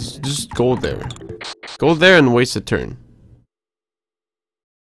 Barney. Just go there. Go there and waste a turn.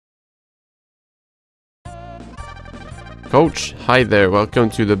 Coach, hi there. Welcome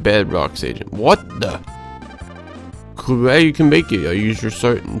to the Madrock agent. What the? Glad you can make it. Are you sure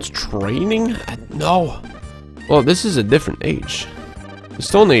starting training? No. Well, this is a different age. The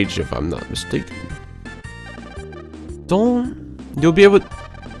Stone Age, if I'm not mistaken. You'll be able to...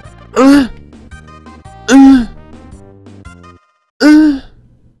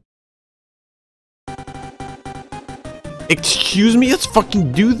 Excuse me? Let's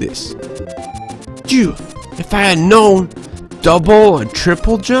fucking do this. Dude, if I had known double or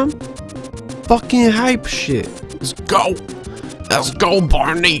triple jump, fucking hype shit. Let's go. Let's go,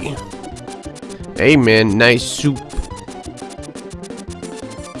 Barney. Hey, man, nice soup.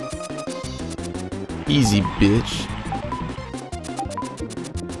 Easy, bitch.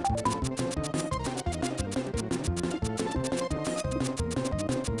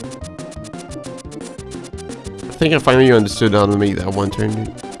 I think I finally understood how to make that one turn, dude.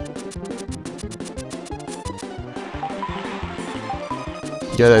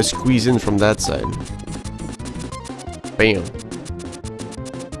 You gotta squeeze in from that side. Bam.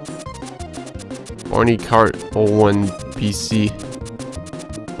 Barney Kart 01 PC.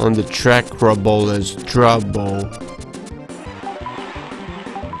 On the track, rubble is trouble.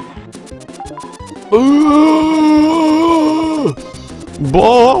 Ooh!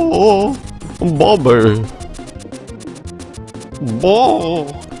 Ball! Bobber! Ball!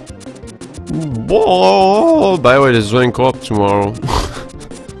 Ball! By the way, there's one co-op tomorrow.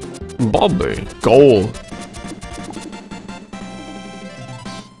 Bobber! Goal!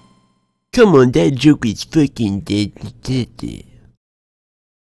 Come on, that joke is fucking dead.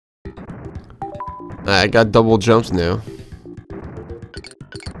 I got double jumps now.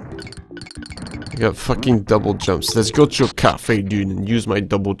 I got fucking double jumps. Let's go to a cafe, dude, and use my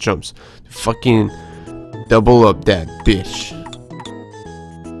double jumps to fucking double up that bitch.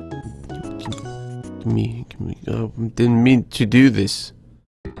 Give me. Didn't mean to do this.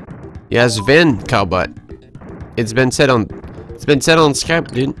 Yes, Van Cowbot. It's been said on Skype,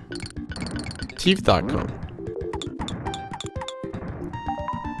 dude. Teeth.com.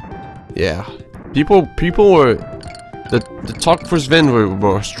 Yeah. People were the talk for Sven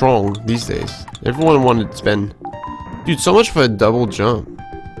were strong these days. Everyone wanted Sven. Dude, so much for a double jump.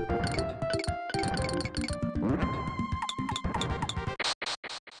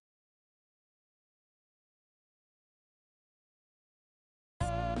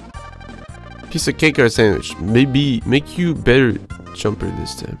 Piece of cake or a sandwich. Maybe make you better jumper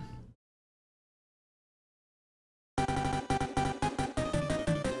this time.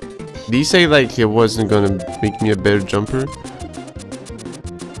 Did he say like it wasn't gonna make me a better jumper?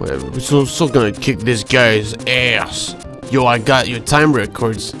 Whatever. We're still gonna kick this guy's ass. Yo, I got your time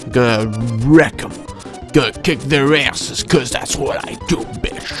records. Gonna wreck them. Gonna kick their asses, cause that's what I do,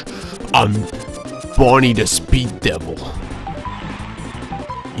 bitch. I'm Barney the Speed Devil.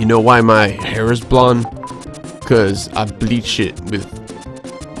 You know why my hair is blonde? Cause I bleach it with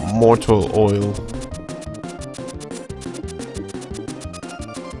mortal oil.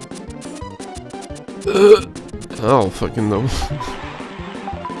 I don't fucking know.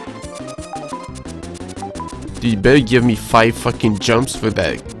 Dude, you better give me 5 fucking jumps for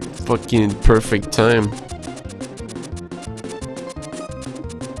that fucking perfect time.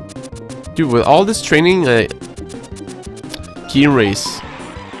 Dude, with all this training, key race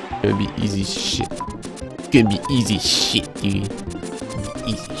gonna be easy shit. Gonna be easy shit, dude.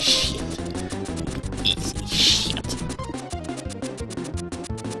 Easy shit. Easy shit.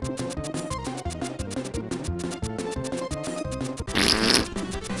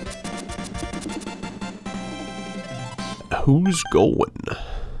 Who's going?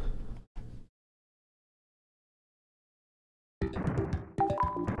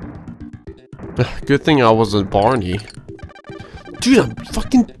 Good thing I wasn't Barney. Dude, I'm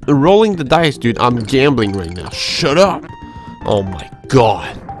fucking rolling the dice, dude. I'm gambling right now. Shut up. Oh my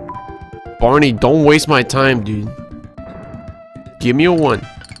god. Barney, don't waste my time, dude. Give me a 1.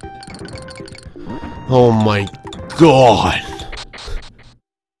 Oh my god.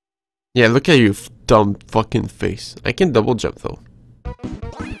 Yeah, look at your dumb fucking face. I can double jump though.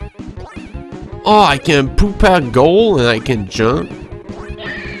 Oh, I can poop out goal and I can jump.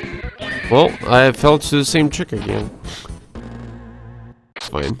 Well, I fell to the same trick again.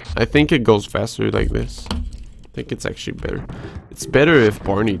 Fine. I think it goes faster like this. I think it's actually better. It's better if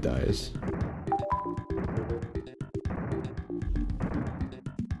Barney dies.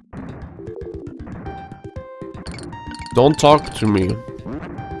 Don't talk to me.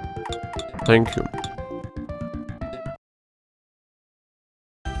 Thank you.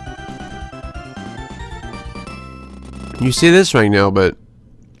 You say this right now, but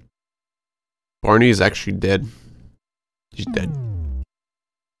Barney is actually dead. He's dead.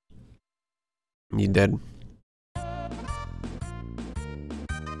 He's dead.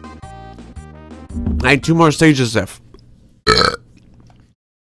 I had 2 more stages left.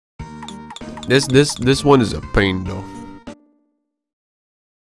 This one is a pain though.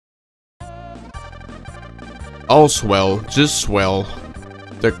 Oh swell, just swell.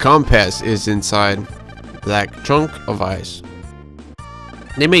 The compass is inside that chunk of ice.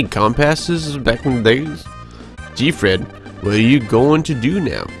 They made compasses back in the days. Gee Fred, what are you going to do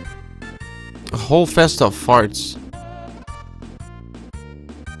now? A whole fest of farts.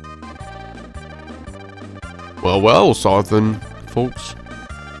 Well, Sothan, folks.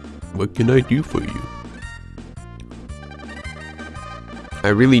 What can I do for you? I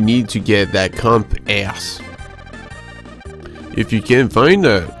really need to get that comp ass. If you can find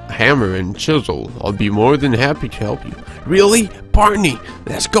a hammer and chisel, I'll be more than happy to help you. Really? Barney,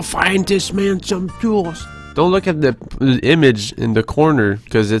 let's go find this man some tools. Don't look at the image in the corner,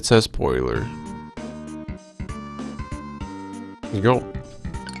 because it's a spoiler. Let's go.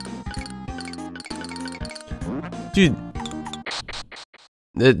 Dude.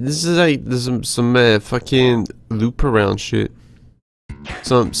 This is like some fucking loop around shit.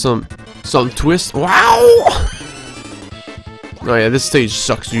 Some twist. Wow! Oh yeah, this stage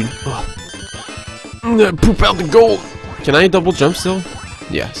sucks, dude. Poop out the gold. Can I double jump still?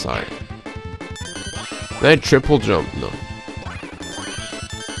 Yeah, sorry. Can I triple jump? No.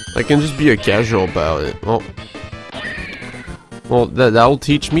 I can just be a casual about it. Well, that'll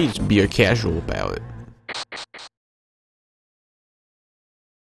teach me to be a casual about it.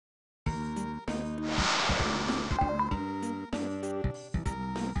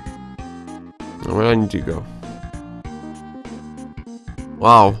 Where do I need to go?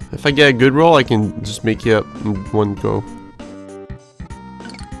 Wow, if I get a good roll, I can just make it up in one go.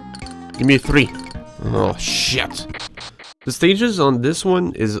 Give me a 3. Oh shit! The stages on this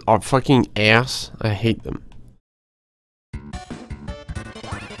one are fucking ass. I hate them. I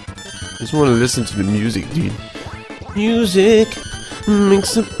just want to listen to the music, dude. Music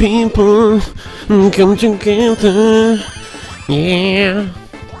makes the people come together. Yeah.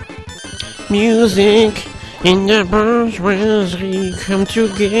 Music in the birds as we come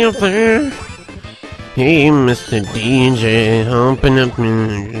together. Hey, Mr. DJ, open up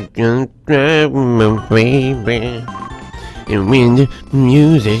my baby. And when the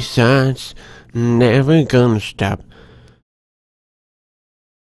music starts, never gonna stop.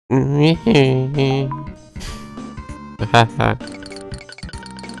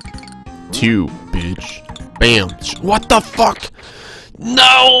 Two, bitch. Bam. What the fuck?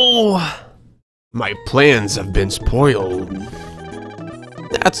 No! My plans have been spoiled.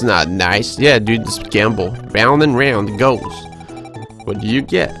 That's not nice. Yeah, dude, this gamble. Round and round it goes. What do you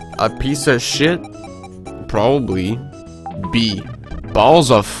get? A piece of shit? Probably. B.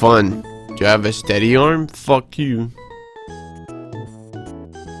 Balls of fun. Do you have a steady arm? Fuck you.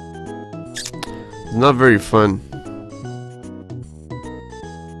 It's not very fun.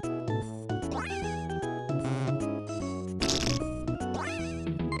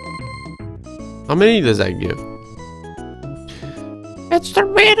 How many does that give? It's the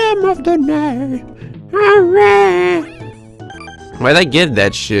rhythm of the night. Alright. Why'd I get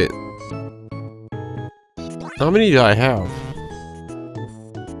that shit? How many do I have?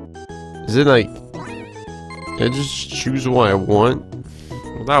 Is it like... Can I just choose what I want?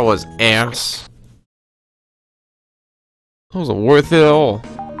 Well, that was ass. That wasn't worth it at all.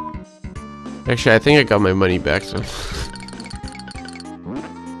 Actually, I think I got my money back, so...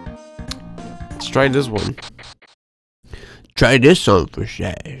 Let's try this one. Try this on for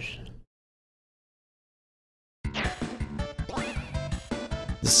size.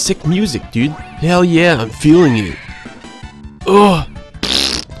 The sick music, dude. Hell yeah, I'm feeling it. Ugh.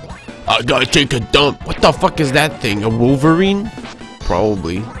 I gotta take a dump. What the fuck is that thing? A Wolverine?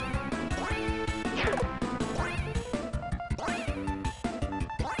 Probably.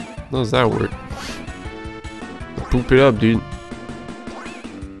 How does that work? Poop it up, dude.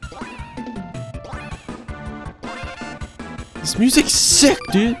 This music's sick,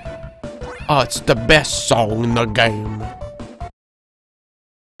 dude. Oh, it's the best song in the game.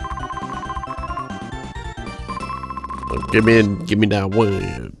 Oh, give me that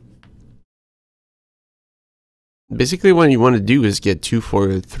one. Basically, what you want to do is get 2,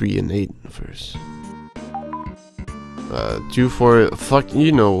 4, 3, and 8 first. 2, 4, fuck,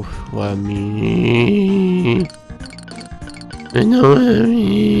 you know what I mean. I know what I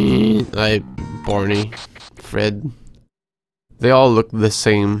mean. Barney, Fred. They all look the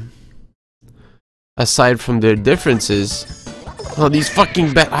same. Aside from their differences. Oh, these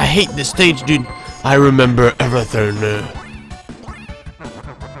fucking I hate this stage, dude. I remember everything.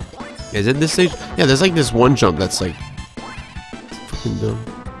 Is it this stage? Yeah, there's like this one jump that's like fucking dumb.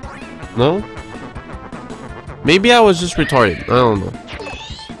 No? Maybe I was just retarded. I don't know.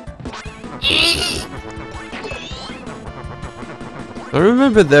 I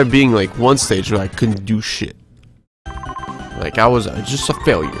remember there being like one stage where I couldn't do shit. Like I was just a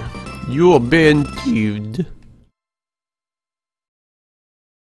failure. You have been duped.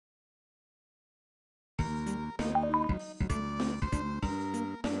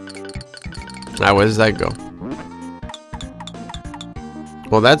 Now, where does that go?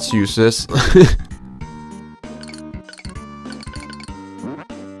 Well, that's useless.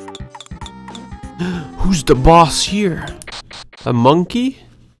 Who's the boss here? A monkey?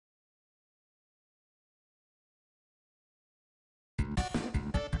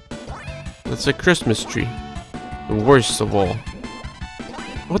 That's a Christmas tree. The worst of all.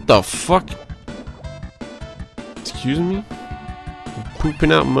 What the fuck? Excuse me? I'm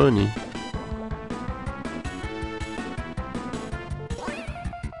pooping out money.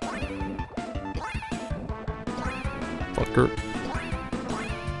 Fucker.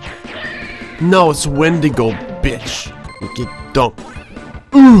 No, it's Wendigo, bitch. You get dumped.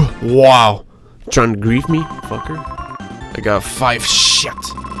 Ooh, wow. Trying to grief me, fucker? I got 5 shit.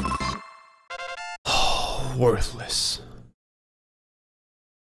 Oh, worthless.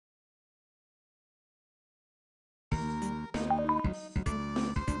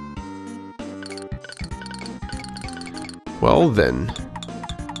 Well then.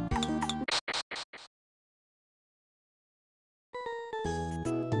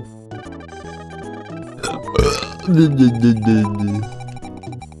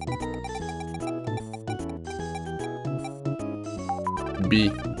 B.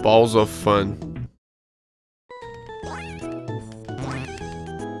 Balls of fun.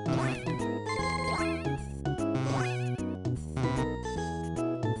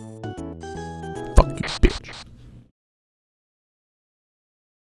 Fuck you, bitch.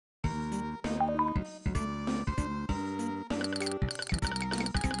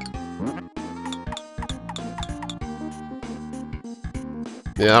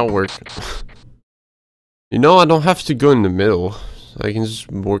 Yeah, that'll work. You know, I don't have to go in the middle. I can just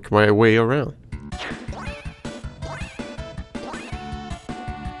work my way around.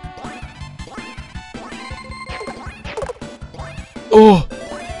 Oh!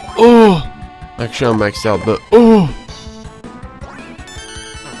 Oh! Actually, I'm maxed out, but oh!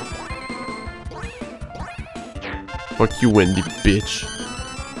 Fuck you, Wendy, bitch.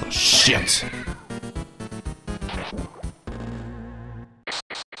 Oh, shit.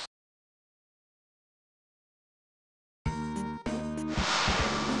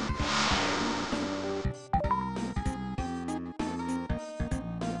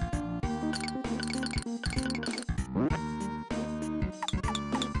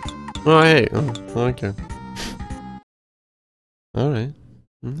 Oh, hey. Oh, okay. Alright.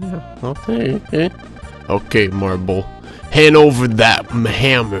 Yeah, okay. Okay, Marble. Hand over that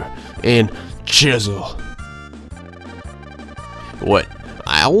hammer and chisel. What?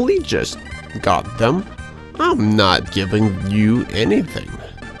 I only just got them. I'm not giving you anything,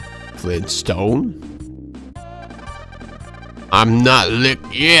 Flintstone. I'm not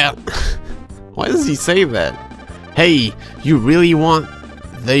licked yet. Why does he say that? Hey, you really want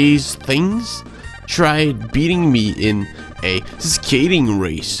these things? Try beating me in a skating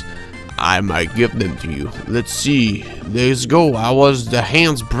race. I might give them to you. Let's see. Let's go. I was the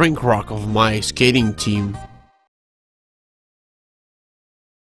Hans Brinkrock of my skating team.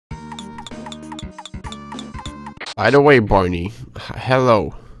 By the way, Barney.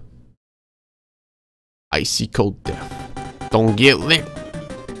 Hello. Icy cold death. Don't get licked.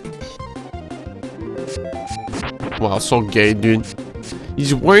 Wow, so gay, dude.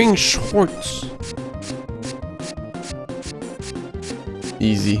 He's wearing shorts.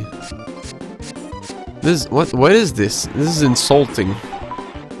 Easy. This what is this? This is insulting.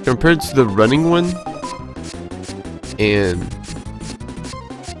 Compared to the running one and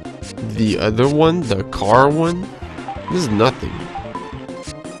the other one, the car one, this is nothing.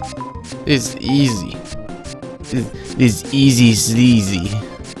 It's easy. It's easy sleazy.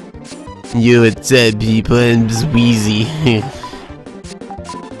 Yo, what's up, people? I'm just wheezy.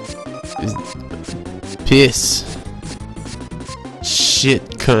 Piss. Shit,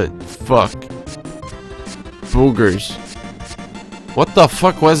 cunt. Fuck. Boogers. What the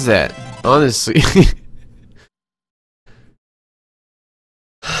fuck was that? Honestly.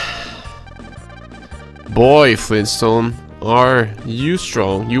 Boy, Flintstone, are you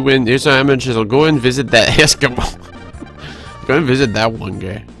strong? You win. Here's an amateur chisel. Go and visit that Eskimo. Go and visit that one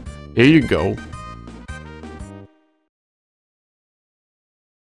guy. Here you go.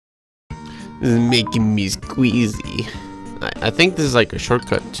 This is making me squeezy. I think this is like a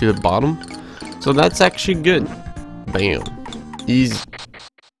shortcut to the bottom. So that's actually good. Bam. Easy.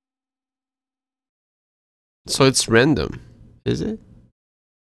 So it's random. Is it?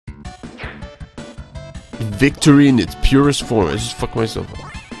 Victory in its purest form. I just fucked myself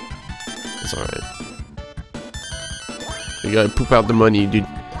up. It's alright. You gotta poop out the money, dude.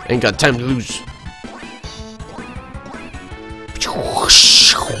 Ain't got time to lose.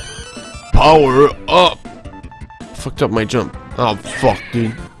 Power up! Fucked up my jump. Oh fuck,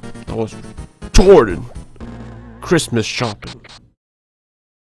 dude. That was retarded. Christmas shopping.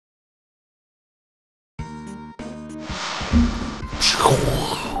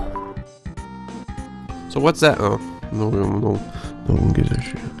 So what's that? Oh, no one gives a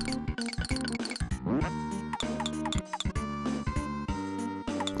shit.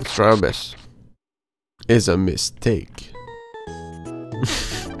 Let's try our best. It's a mistake.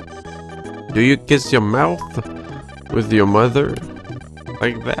 Do you kiss your mouth with your mother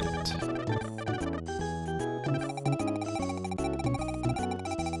like that?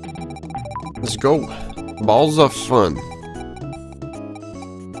 Let's go. Balls of fun.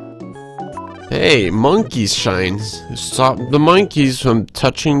 Hey, monkeys shines. Stop the monkeys from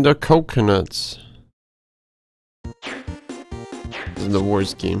touching the coconuts. This is the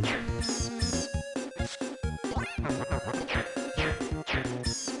worst game.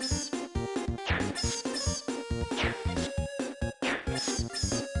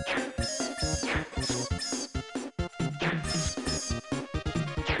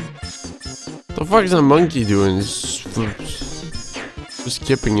 The fuck is that monkey doing? Just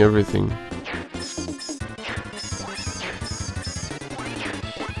skipping everything.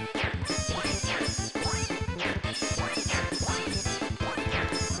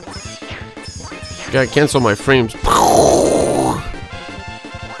 Gotta cancel my frames.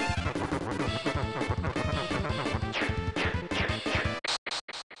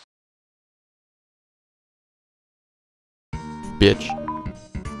 Bitch.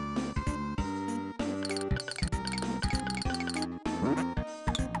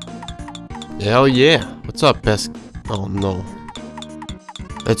 Hell yeah. What's up, Pesk? Oh no.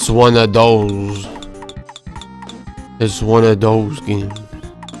 It's one of those. It's one of those games.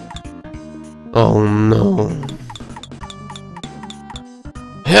 Oh no.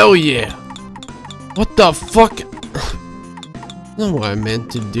 Hell yeah. What the fuck? That's not what I meant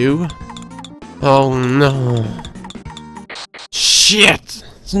to do. Oh no. Shit.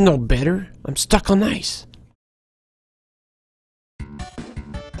 This is no better. I'm stuck on ice.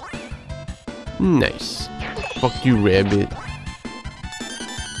 Nice. Fuck you, rabbit.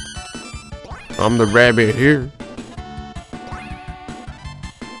 I'm the rabbit here.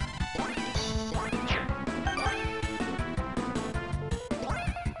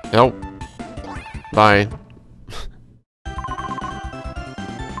 Help. Bye.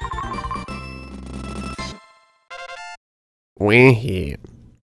 We're here.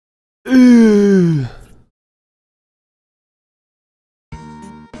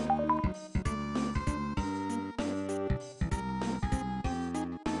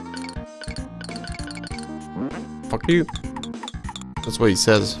 Fuck you. That's what he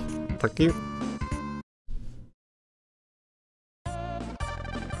says. Fuck you.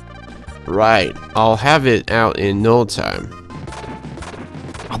 Right, I'll have it out in no time.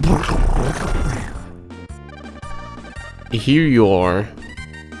 Here you are.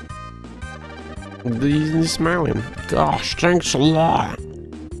 He's smiling. Gosh, thanks a lot.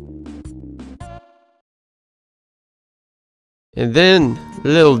 And then,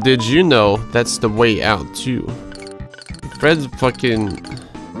 little did you know, that's the way out too. Fred's fucking...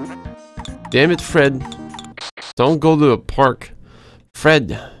 Damn it, Fred. Don't go to the park.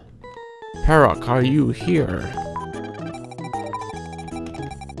 Fred. Madrock, are you here?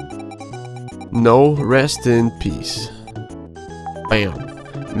 No, rest in peace. Bam.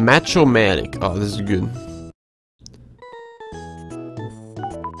 Macho-matic. Oh, this is good.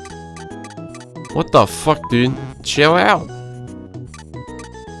 What the fuck, dude? Chill out.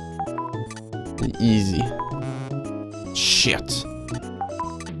 Easy. Shit.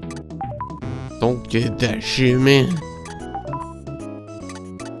 Don't get that shit, man.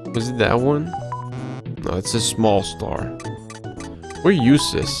 Was it that one? No, it's a small star. We're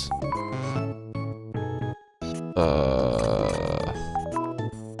useless.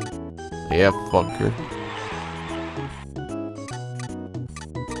 Yeah, fucker.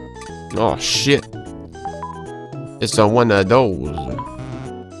 Oh, shit. It's on one of those.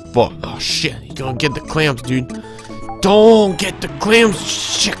 Fuck. Oh shit. You gonna get the clamps, dude. Don't get the clamps.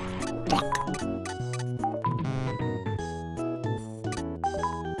 Shit. Fuck.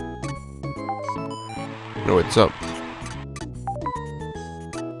 No, it's up.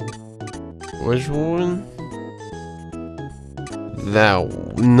 Which one? That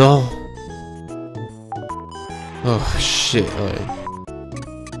one. No. Oh shit. Alright.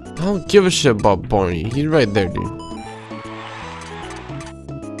 I don't give a shit about Barney. He's right there, dude.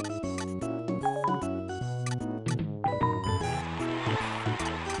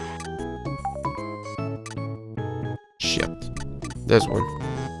 Shit. There's one.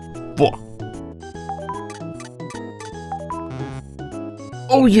 Fuck.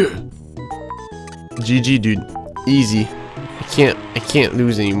 Oh yeah. GG, dude. Easy. I can't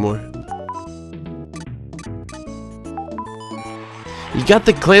lose anymore. You got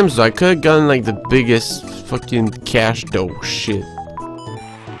the clams though. I could have gotten like the biggest fucking cash dough shit.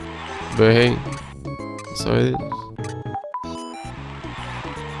 But hey, that's how it is.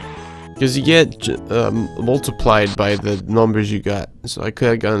 Because you get multiplied by the numbers you got. So I could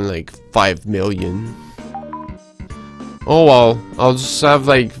have gotten like 5 million. Oh well, I'll just have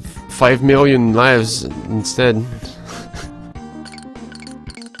like 5 million lives instead.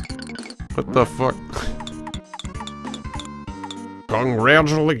 What the fuck?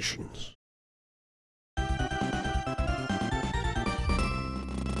 Congratulations.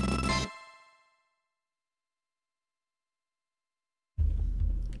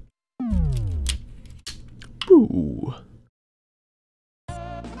 Ooh.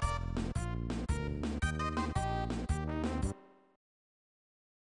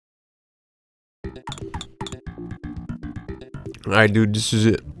 Alright, dude, this is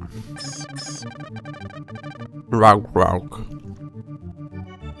it. Rock.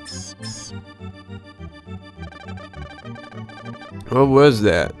 What was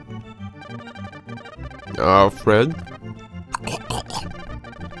that? Fred?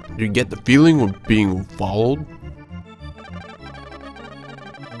 You get the feeling of being followed?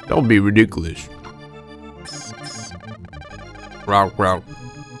 That would be ridiculous. Rock.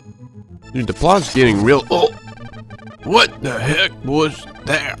 Dude, the plot's getting real. Oh! What the heck was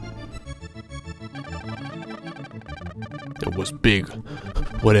that? It was big.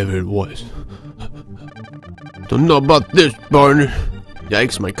 Whatever it was. Don't know about this, Barney.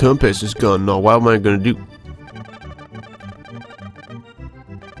 Yikes, my compass is gone now. What am I gonna do?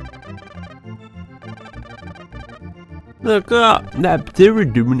 Look up! That they were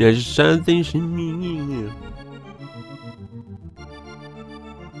doing there's something.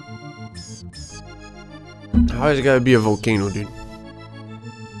 How is it gotta be a volcano, dude?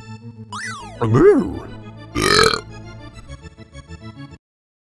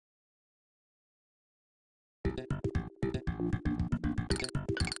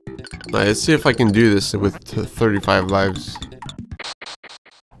 Let's see if I can do this with 35 lives.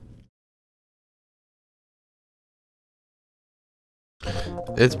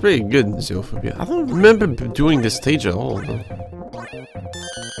 It's pretty good, Xenophobia. I don't remember doing this stage at all, though.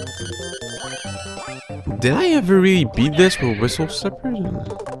 Did I ever really beat this with Whistle Steppers?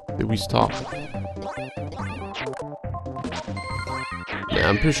 Did we stop? Yeah,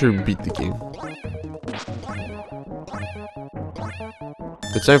 I'm pretty sure we beat the game.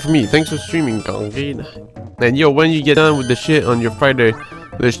 It's time for me. Thanks for streaming, Gaungade. And yo, when you get done with the shit on your Friday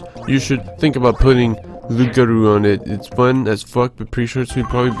list, you should think about putting Lugaru on it. It's fun as fuck, but pretty sure we'd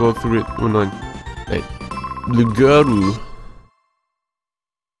probably blow through it. Hold on. Hey, Lugaru.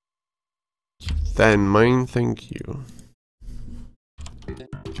 Keep that in mind, thank you.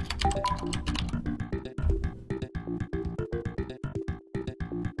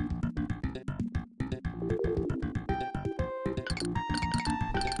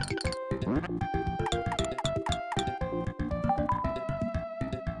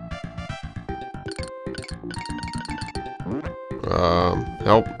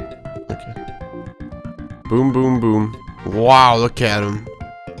 Help. Okay. Boom, boom, boom. Wow, look at him.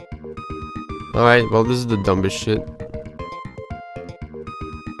 Alright, well, this is the dumbest shit.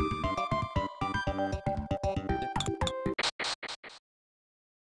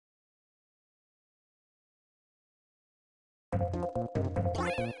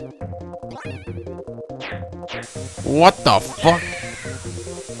 What the fuck?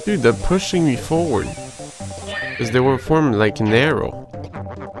 Dude, they're pushing me forward. Because they were formed like an arrow.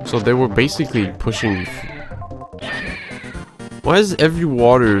 So they were basically pushing me. Why does every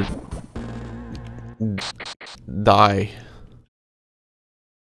water die?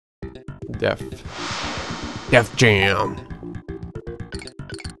 Def Jam.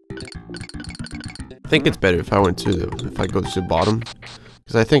 think it's better if I went to the, if I go to the bottom,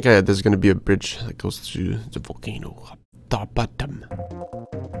 because I think there's gonna be a bridge that goes to the volcano. Up the bottom.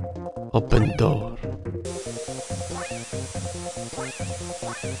 Open door.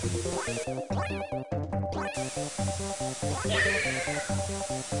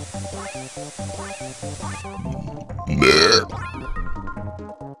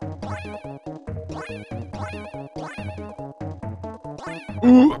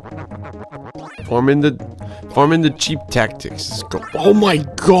 Forming the cheap tactics. Let's go. Oh my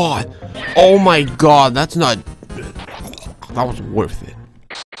god! Oh my god! That's not. That was worth it.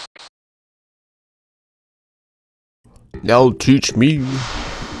 They'll teach me.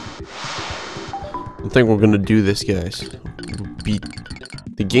 I think we're gonna do this, guys. Beat.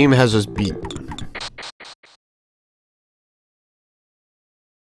 The game has us beat.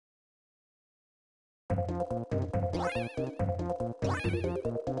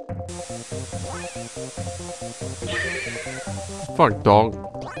 Fuck, dog.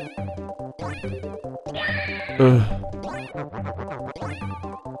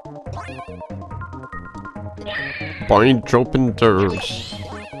 Bind Tropenders.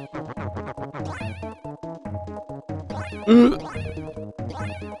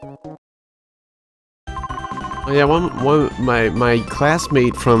 Oh yeah, my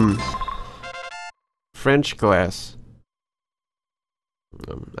classmate from French class.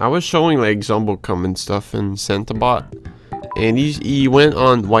 I was showing like Zombocom and stuff in Santabot, and he went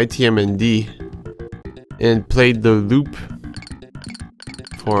on YTMND and played the loop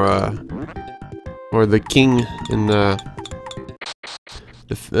for the king in the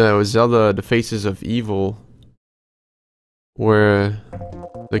Zelda: The Faces of Evil, where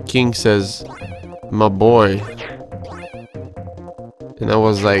the king says, "My boy," and I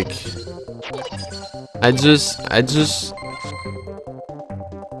was like,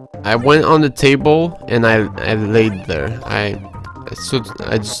 I went on the table and I laid there. I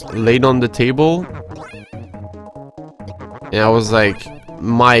just laid on the table and I was like,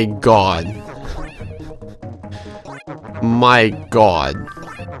 my god. My god.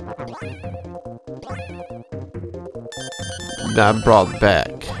 That brought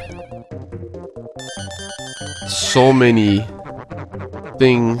back so many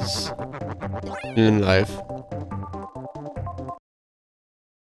things in life.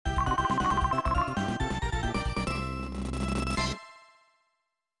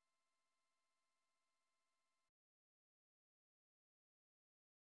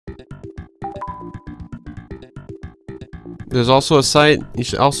 There's also a site, you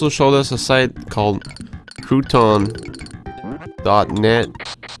should also show us a site called crouton.net,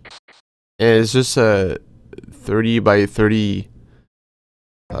 and it's just a 30 by 30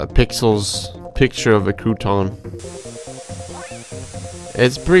 pixels picture of a crouton.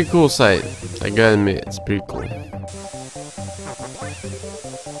 It's a pretty cool site, I gotta admit, it's pretty cool.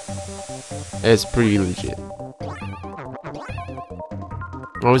 It's pretty legit.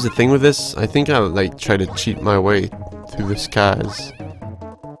 What was the thing with this? I think I like tried to cheat my way through the skies,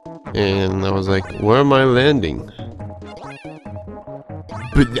 and I was like, where am I landing?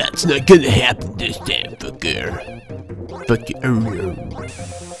 But that's not gonna happen this time, fucker.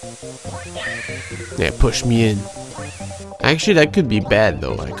 Yeah, push me in. Actually, that could be bad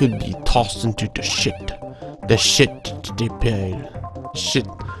though. I could be tossed into the shit. The shit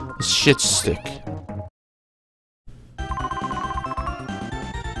stick.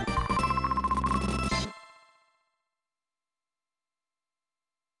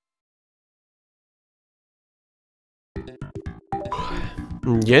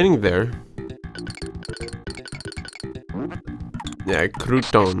 I'm getting there. Yeah,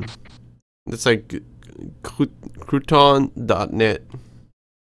 crouton. It's like crouton.net.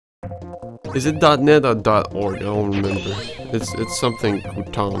 Is it .net or .org? I don't remember. It's something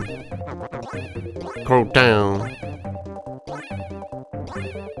crouton. Crouton.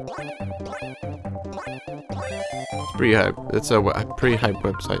 It's pretty hype. It's a pretty hype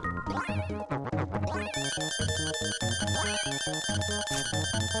website.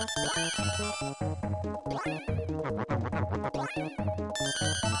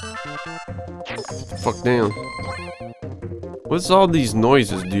 Fuck damn. What's all these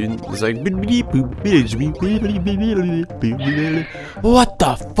noises, dude? It's like what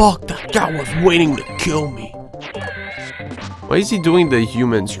the fuck? That guy was waiting to kill me. Why is he doing the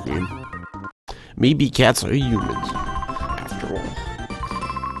human scream? Maybe cats are humans after all.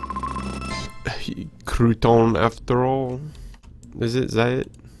 Crouton after all. Is that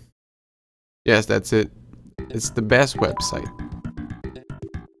it? Yes, that's it. It's the best website.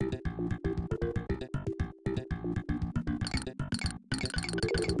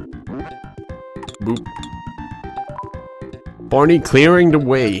 Boop. Barney clearing the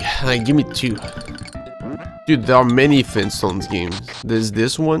way. Give me 2. Dude, there are many Flintstones games. There's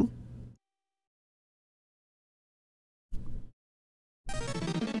this one.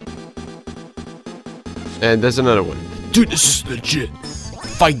 And there's another one. Dude, this is legit.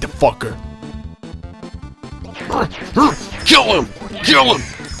 Fight the fucker. Kill him! Kill him!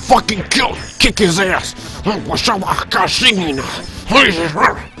 Fucking kill him! Kick his ass!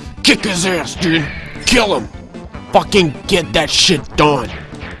 Kick his ass, dude! Kill him! Fucking get that shit done!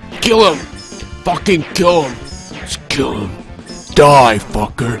 Kill him! Fucking kill him! Just kill him! Die,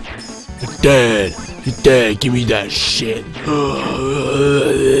 fucker! You're dead! You're dead! Give me that shit!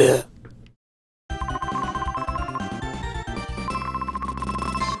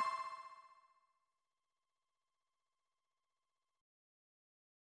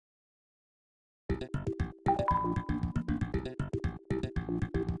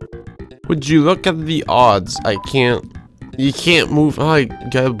 Would you look at the odds? I can't. You can't move. Oh, you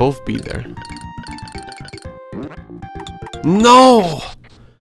gotta both be there. No!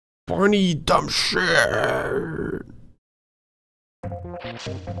 Barney, you dumb shit.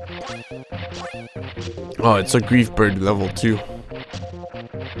 Oh, it's a grief bird level 2.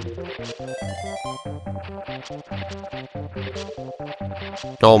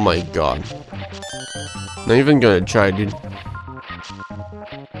 Oh my god. Not even gonna try, dude.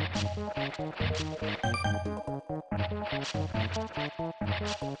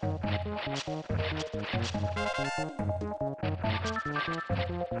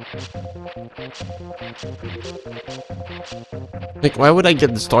 Like, why would I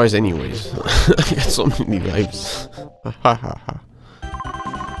get the stars anyways? I got so many lives. I'm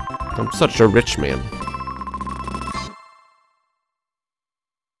such a rich man.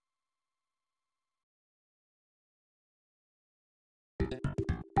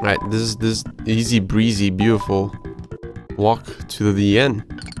 Right, this is easy breezy, beautiful walk to the end.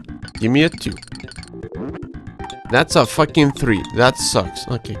 Give me a 2. That's a fucking 3. That sucks.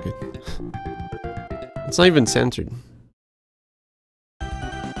 Okay, good. It's not even centered.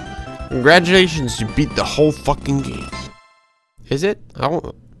 Congratulations, you beat the whole fucking game. Is it? I don't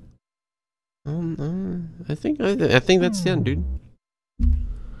know. I think that's the end, dude.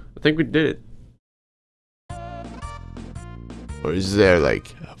 I think we did it. Or is there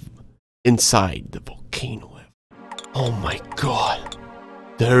like inside the volcano? Oh my god.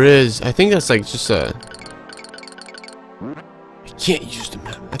 There is. I think that's like just a. I can't use the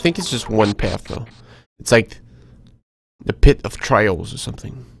map. I think it's just one path though. It's like the pit of trials or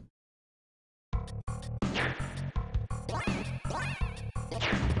something.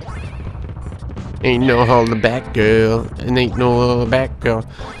 Ain't no holding back, girl. And ain't no holding back, girl.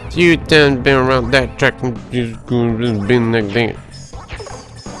 You done been around that track and just been like that.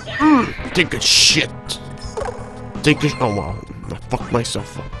 Take a shit. Take a. Oh wow. I fucked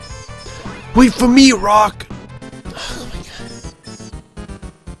myself up. Wait for me, Rock. Oh my god.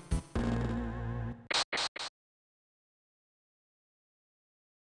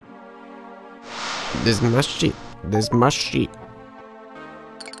 This is my shit. This is my shit.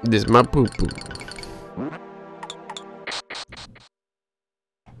 This is my poo poo.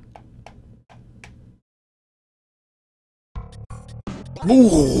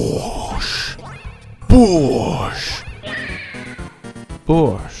 Boosh! Boosh!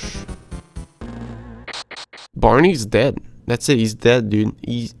 Boosh! Barney's dead. That's it, he's dead, dude.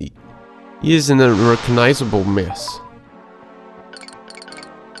 He is an unrecognizable mess.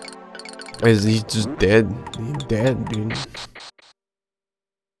 He's just dead. He's dead, dude.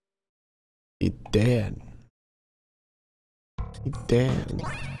 He's dead. He's dead.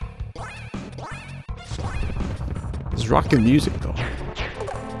 It's rocking music though.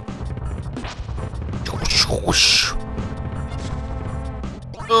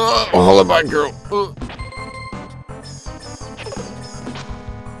 Hold on, my girl.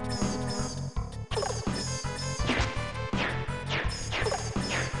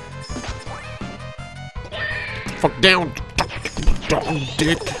 Fuck down, dog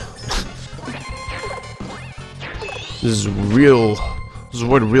dick. This is real. This is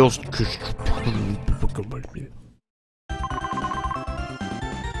what real.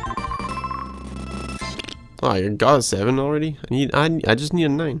 Oh, you got a 7 already? I just need a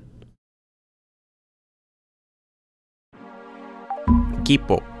 9.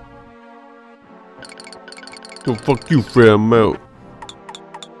 Keep up. Oh, fuck you, Fred, I'm out.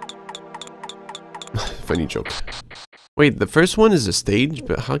 Funny joke. Wait, the first one is a stage,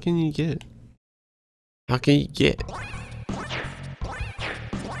 but how can you get it? How can you get it?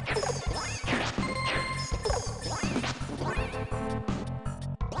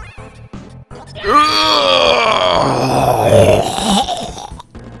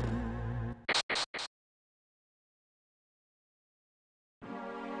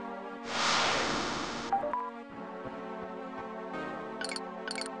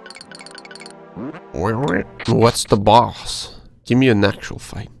 What's the boss? Give me an actual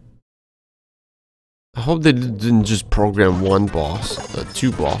fight. I hope they didn't just program one boss,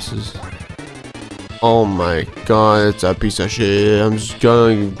 two bosses. Oh my god, it's a piece of shit. I'm just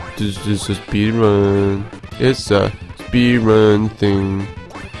going. This is a speed run. It's a speed run thing.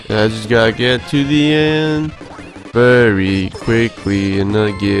 I just gotta get to the end very quickly and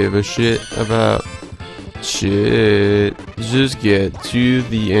not give a shit about shit. Just get to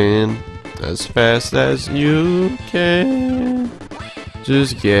the end as fast as you can.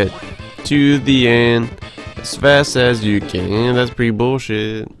 Just get to the end as fast as you can. That's pretty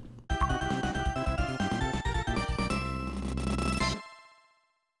bullshit.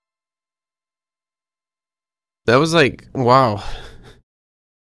 That was like, wow.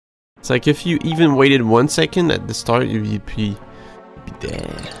 It's like if you even waited 1 second at the start, you'd be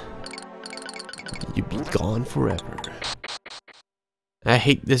dead. You'd be gone forever. I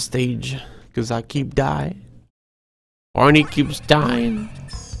hate this stage because I keep dying. Barney keeps dying.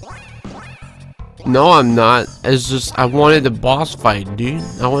 No, I'm not. It's just I wanted a boss fight, dude.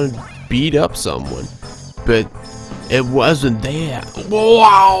 I wanted to beat up someone, but it wasn't there.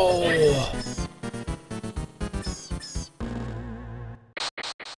 Wow.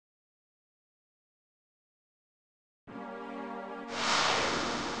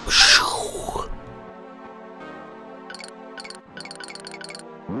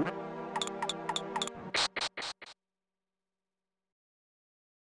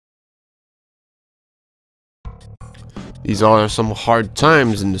 These are some hard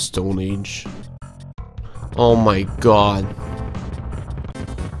times in the Stone Age. Oh my god.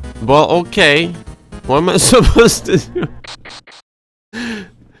 Well, okay. What am I supposed to do?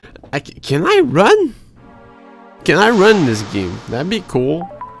 Can I run? Can I run this game? That'd be cool.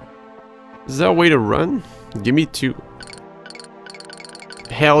 Is there a way to run? Give me 2.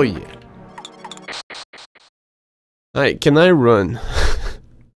 Hell yeah. Alright, can I run?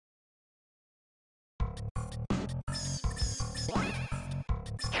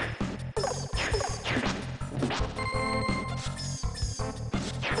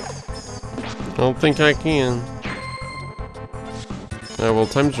 I don't think I can. Alright, well,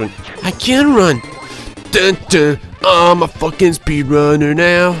 time's run. I can run! Dun dun! I'm a fucking speedrunner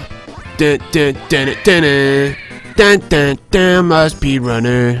now! Dun dun dun dun dun! Dun dun dun! I'm a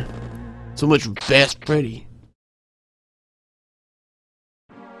speedrunner! So much Fast Freddy.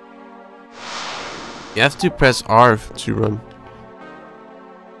 You have to press R to run.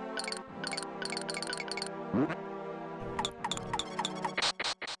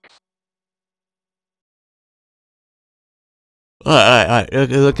 Alright,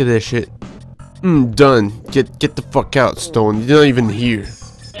 look at this shit. Done. Get the fuck out, Stone. You're not even here.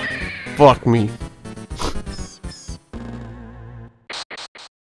 Fuck me.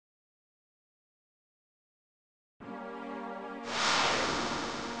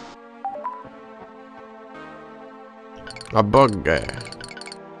 A bug guy.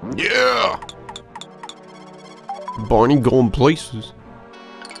 Yeah! Barney going places.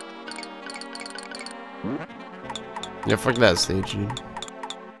 Yeah, fuck that stage, dude.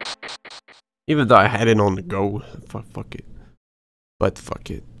 Even though I had it on the go. Fuck it. But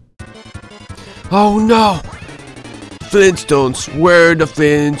fuck it. Oh no! Flintstones, where are the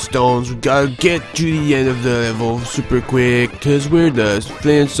Flintstones? We gotta get to the end of the level super quick. Cause we're the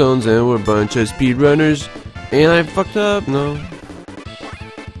Flintstones and we're a bunch of speedrunners. And I fucked up, no.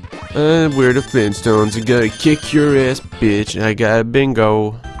 And we're the Flintstones. I gotta kick your ass, bitch. I got a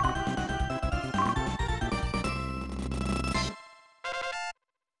bingo.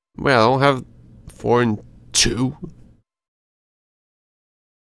 Well, I don't have 4 and 2.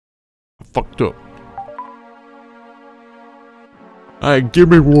 I fucked up. Alright, give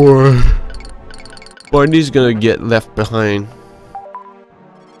me one. Barney's gonna get left behind.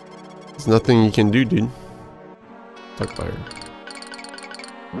 There's nothing you can do, dude. Talk about her.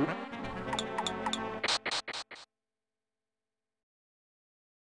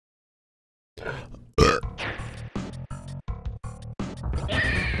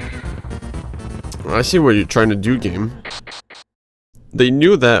 I see what you're trying to do, game. They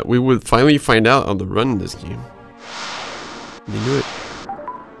knew that we would finally find out on the run in this game. They knew it.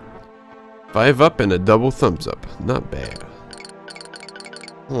 5 up and a double thumbs up. Not bad.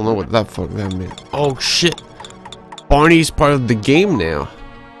 I don't know what that fuck that meant. Oh shit! Barney's part of the game now.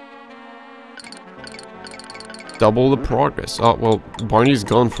 Double the progress. Oh well, Barney's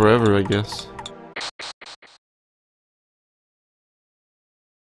gone forever, I guess.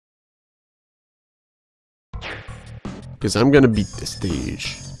 Because I'm gonna beat the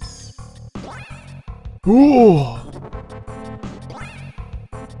stage. Ooh.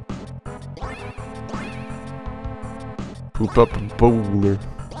 Poop up a boulder.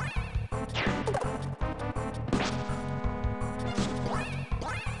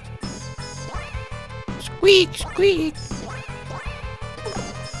 Squeak, squeak.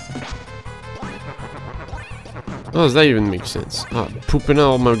 How does that even make sense? Pooping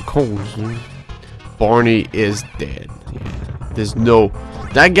out my cones. Barney is dead. Yeah. There's no...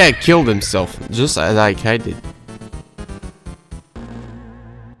 That guy killed himself, just like I did.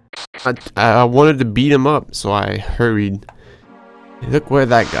 I wanted to beat him up, so I hurried. Look where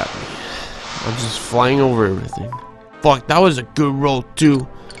that got me. I'm just flying over everything. Fuck, that was a good roll too.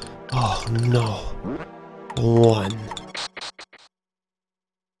 Oh no. 1.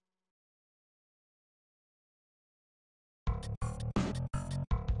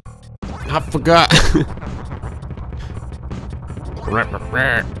 I forgot.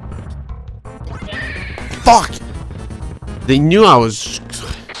 Fuck! They knew I was...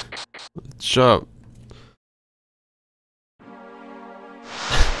 Shut up.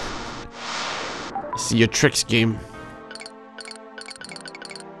 See your tricks, game.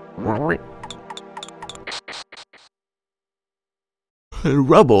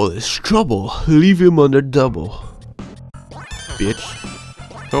 Rubble is trouble. Leave him under double. Bitch.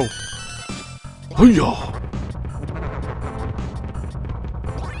 Oh. Hiya!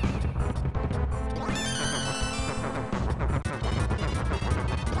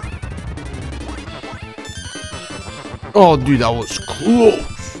 Oh, dude, that was close.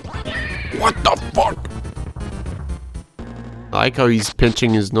 What the fuck? I like how he's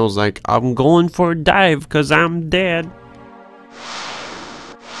pinching his nose like, I'm going for a dive because I'm dead.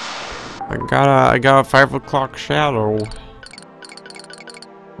 I got a 5 o'clock shadow.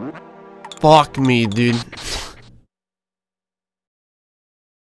 Fuck me, dude.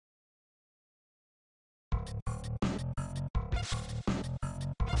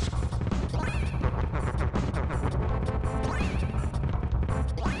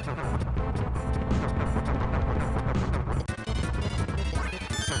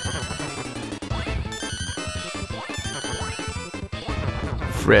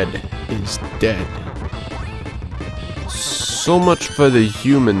 Fred is dead. So much for the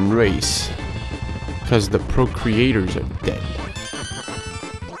human race, because the procreators are dead.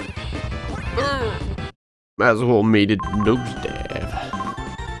 Might as well made it nosedive.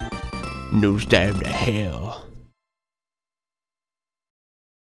 Nosedive to hell.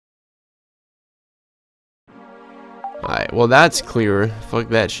 Alright, well that's clear. Fuck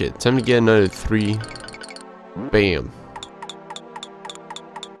that shit. Time to get another 3. Bam.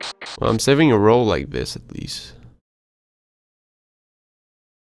 Well, I'm saving a roll like this at least.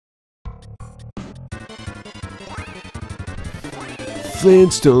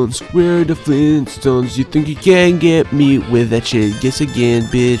 Flintstones, where are the Flintstones? You think you can get me with that shit? Guess again,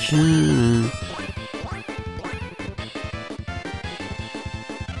 bitch.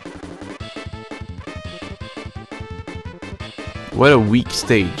 What a weak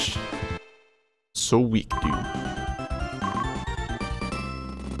stage. So weak, dude.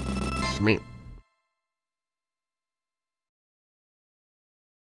 Man.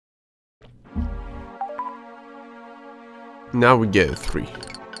 Now we get a 3.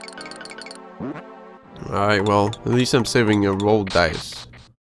 Alright, well, at least I'm saving a roll dice.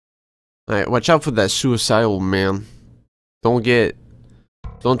 Alright, watch out for that suicidal man. Don't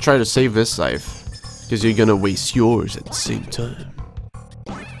try to save this life, because you're gonna waste yours at the same time.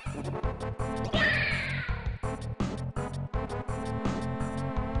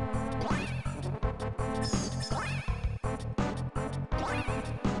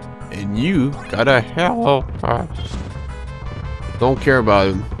 And you gotta help us. Don't care about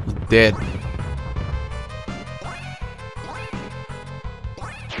him. He's dead.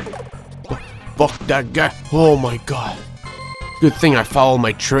 Fuck that guy. Oh my god. Good thing I followed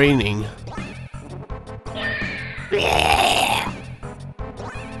my training.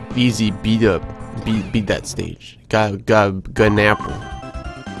 Easy, beat that stage. Got an apple.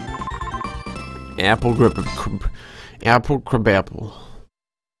 Apple crabapple.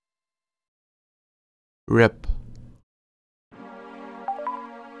 Rip.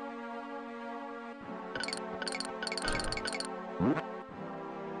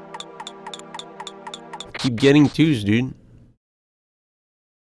 Keep getting 2s, dude. I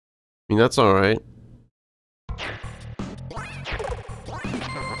mean, that's alright.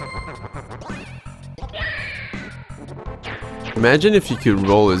 Imagine if you could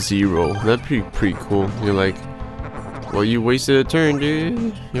roll a 0. That'd be pretty cool. You're like, well, you wasted a turn,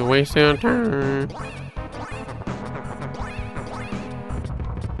 dude. You wasted a turn.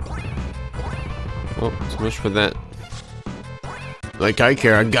 much for that. Like I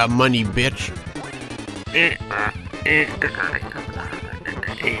care, I got money, bitch.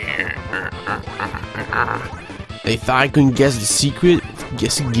 They thought I couldn't guess the secret?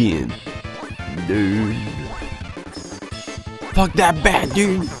 Guess again. Dude. Fuck that bat,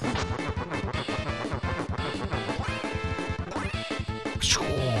 dude.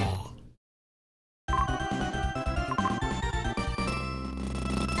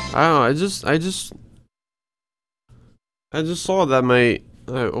 I don't know, I just saw that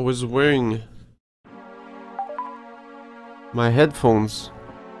I was wearing my headphones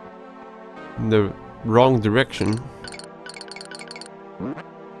in the wrong direction.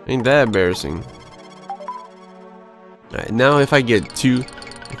 Ain't that embarrassing? Alright, now if I get 2,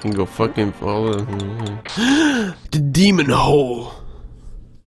 I can go fucking follow the demon hole.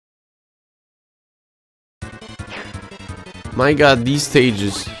 My god, these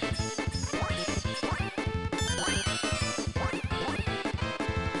stages.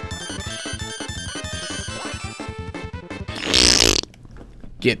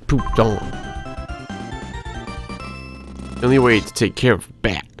 Get pooped on. The only way to take care of a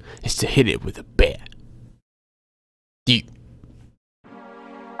bat is to hit it with a bat. Deep.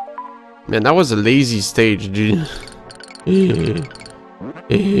 Man, that was a lazy stage, dude.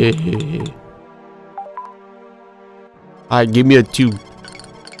 Alright, give me a 2.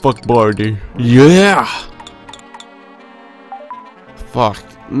 Fuck bar, dude. Yeah! Fuck.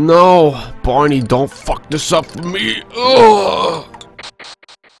 No! Barney, don't fuck this up for me! Ugh!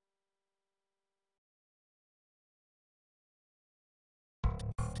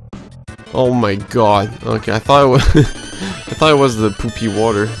 Oh my god. Okay, I thought it was I thought it was the poopy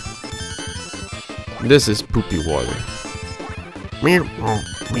water. This is poopy water.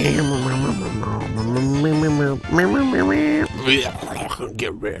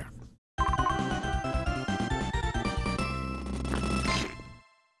 Get rare.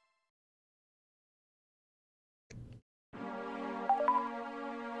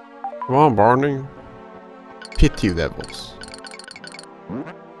 Come on, Barney. Pity levels.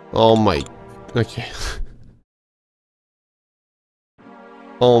 Oh my. Okay.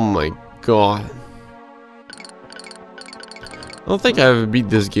 Oh my god. I don't think I ever beat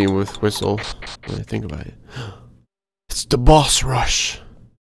this game with whistle. When I think about it. It's the boss rush.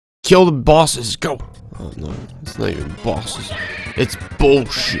 Kill the bosses, go. Oh no, it's not even bosses. It's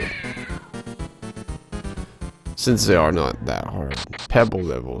bullshit. Since they are not that hard. Pebble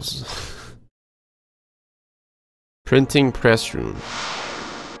levels. Printing press room.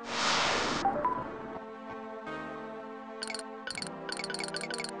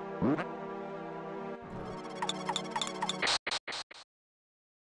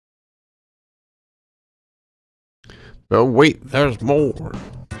 Oh wait, there's more.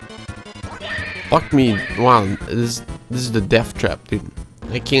 Fuck me. Wow, this is the death trap, dude.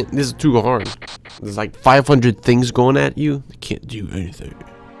 I can't. This is too hard. There's like 500 things going at you. I can't do anything.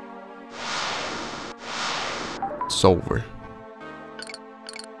 It's over.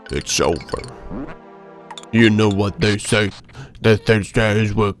 It's over. You know what they say. The third star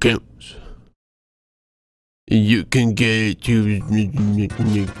is what counts. You can get it to.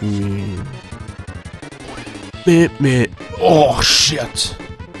 Oh shit.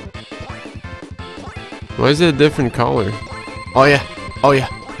 Why is it a different color? Oh yeah. Oh yeah.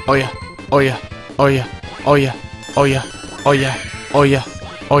 Oh yeah. Oh yeah. Oh yeah. Oh yeah. Oh yeah. Oh yeah. Oh yeah.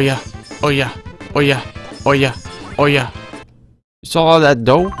 Oh yeah. Oh yeah. Oh yeah. Oh yeah. Oh yeah. You saw all that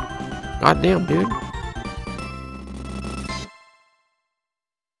dough? Goddamn, dude.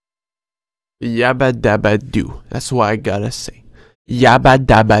 Yabba dabba doo. That's what I gotta say. Yabba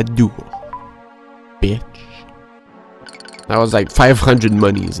dabba doo. Bitch. That was like 500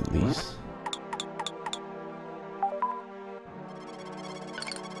 monies at least.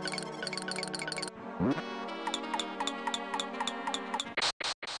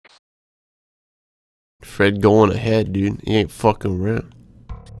 Fred going ahead, dude. He ain't fucking around.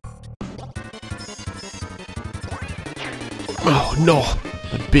 Oh no!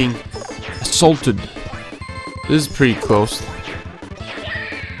 I'm being assaulted. This is pretty close.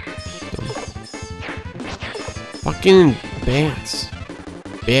 Fucking bats.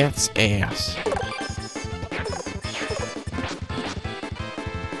 Bats ass.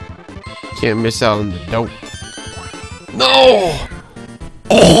 Can't miss out on the dope. No!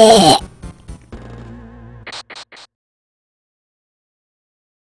 Oh!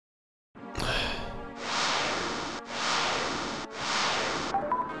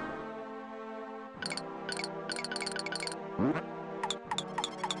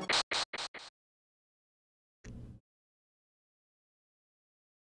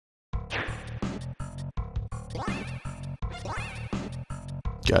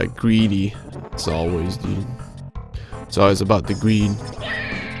 Got greedy. It's always, dude. It's always about the greed.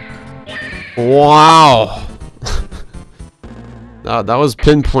 Wow. That was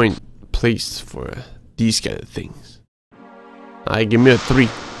pinpoint placed for these kind of things. Alright, give me a 3.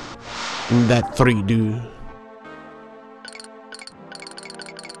 Give me that 3, dude.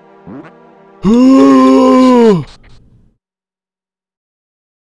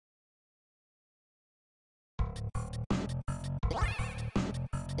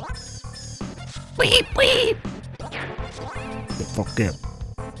 Beep, beep. The fuck up.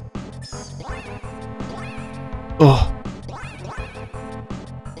 Oh.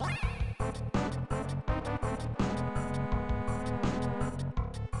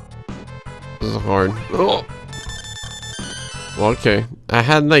 This is hard. Oh. Okay. I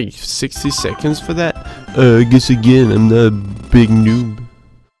had like 60 seconds for that. I guess again, I'm not a big noob.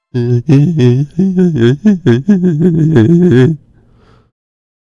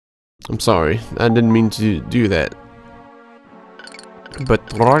 I'm sorry. I didn't mean to do that. But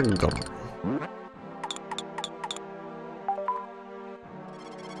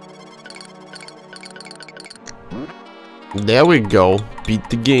there we go. Beat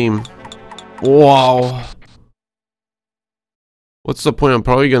the game. Wow. What's the point? I'm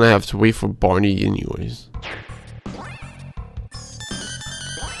probably gonna have to wait for Barney anyways.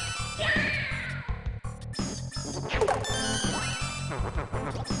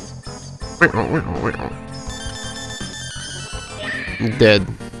 I'm dead.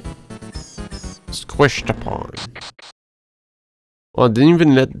 Squished upon. Oh, I didn't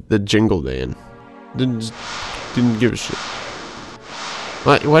even let the jingle in. Didn't give a shit.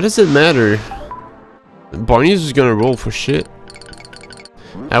 Why does it matter? Barney's just gonna roll for shit.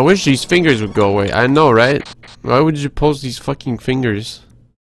 I wish these fingers would go away. I know, right? Why would you post these fucking fingers?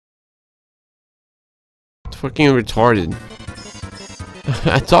 It's fucking retarded.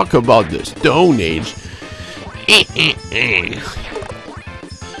 I talk about the Stone Age.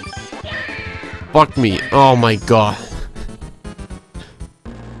 Fuck me. Oh my god.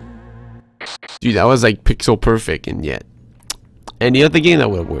 Dude, that was like pixel perfect, and yet any other game that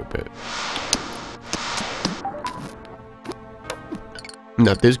would work, but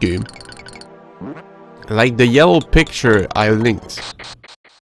not this game. Like the yellow picture I linked.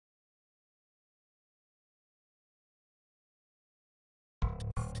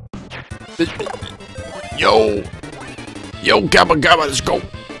 Yo, Gabba Gabba, let's go.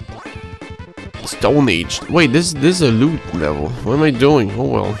 Stone Age. Wait, this is a loot level. What am I doing? Oh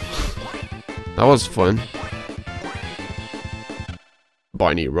well. That was fun.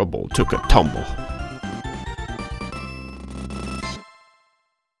 Barney Rubble took a tumble.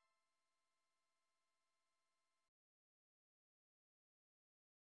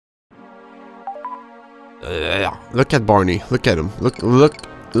 Look at Barney. Look at him.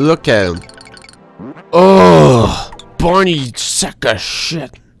 Look at him. Oh, Barney, sack of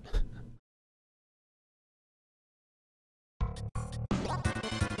shit.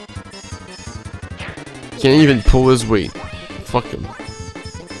 Can't even pull his weight. Fuck him.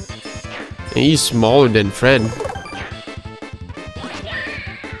 And he's smaller than Fred.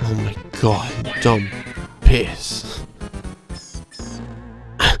 Oh my god, dumb piss.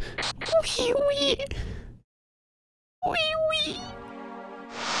 Wee wee. Wee wee.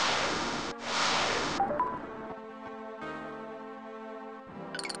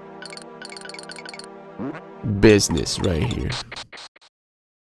 Business right here.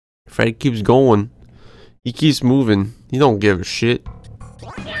 Fred keeps going. He keeps moving. He don't give a shit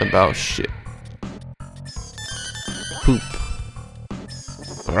about shit. Poop.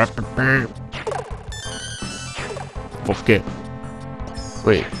 Fuck it.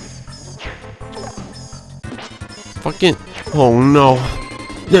 Wait. Fucking. Oh no.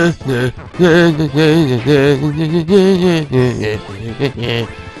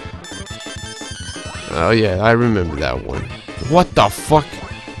 Oh yeah, I remember that one. What the fuck?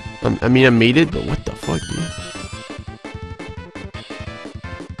 I mean, I made it, but what the fuck, dude?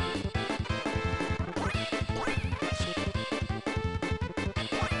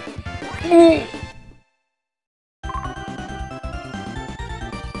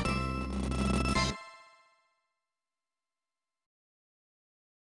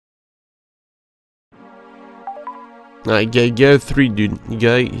 I get a 3, dude. You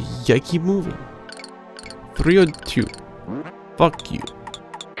gotta keep moving. 3 or 2. Fuck you.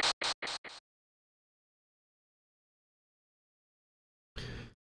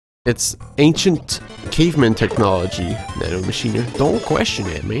 It's ancient caveman technology, nanomachiner. Don't question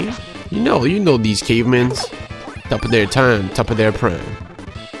it, man. You know these cavemans. Top of their time, top of their prime.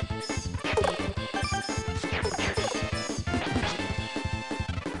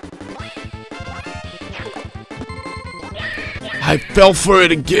 I fell for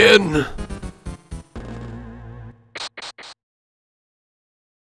it again.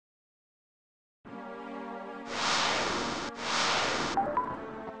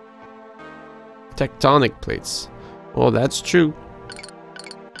 Tectonic plates. Well, that's true.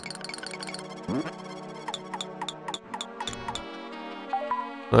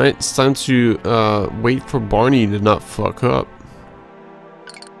 Alright, it's time to wait for Barney to not fuck up.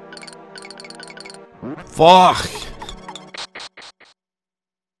 Fuck.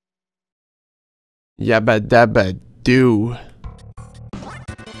 Yabba dabba do.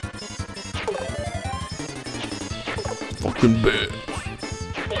 Fucking bad.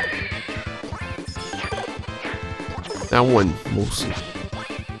 That one mostly.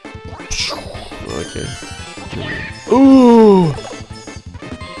 Okay. Ooh.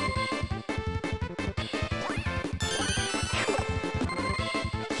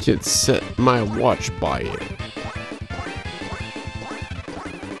 Can't set my watch by it.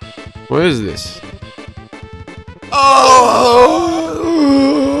 What is this? Oh,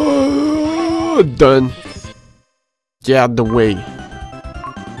 done. Get out the way.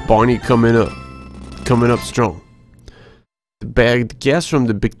 Barney coming up strong. The gas from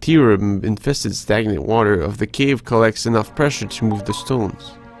the bacteria-infested stagnant water of the cave collects enough pressure to move the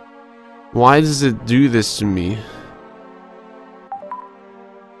stones. Why does it do this to me?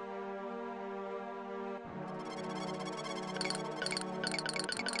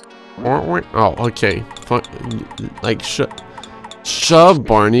 Oh, okay. Fuck. Like, shove,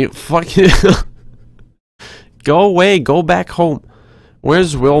 Barney. Fuck it. Go away. Go back home.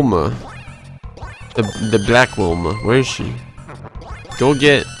 Where's Wilma? The black Wilma. Where is she? Go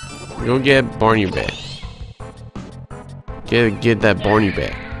get Barney back. Get that Barney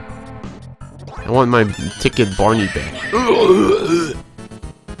back. I want my ticket Barney back.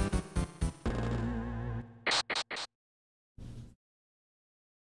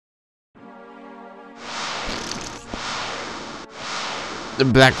 The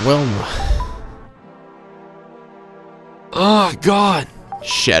black Wilma. Oh God.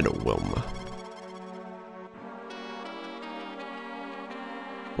 Shadow Wilma.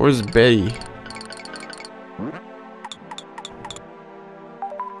 Where's Betty?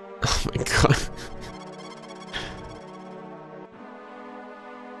 Oh my God.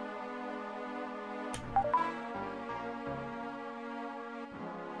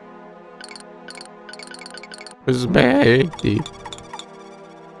 Where's Betty?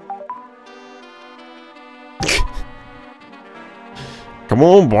 Come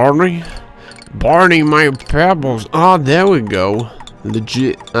on, Barney. Barney, my pebbles. Ah, there we go.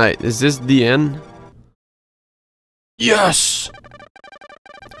 Legit. Alright, is this the end? Yes!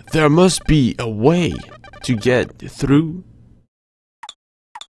 There must be a way to get through.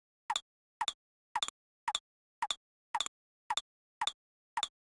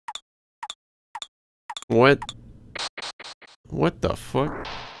 What? What the fuck?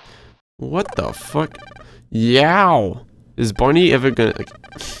 What the fuck? Yow! Is Barney ever gonna...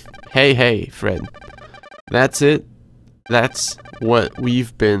 Hey, Fred. That's it? That's what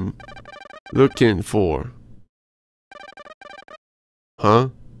we've been looking for. Huh?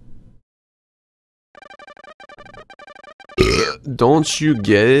 Don't you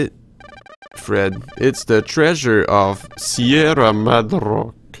get it, Fred? It's the treasure of Sierra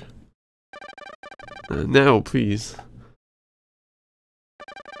Madrock. Now, please.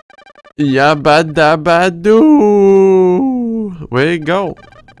 Yabba dabba doo. Where you go?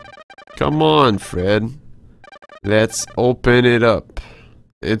 Come on, Fred. Let's open it up.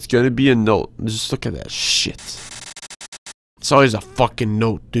 It's gonna be a note. Just look at that shit. It's always a fucking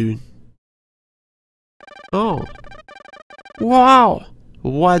note, dude. Oh. Wow.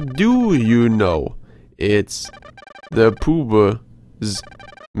 What do you know? It's the Pooba's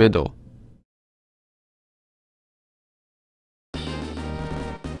middle.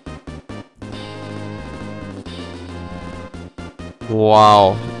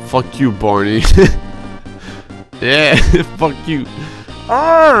 Wow. Fuck you, Barney. Yeah, fuck you.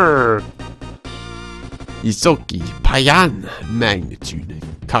 Arr! Isoki, Payan, Magnitude,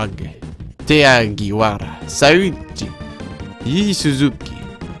 Kage, Teagiwara, Sauchi, Yi Suzuki.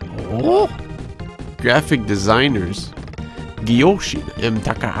 Oh! Graphic designers, Gyoshin, M.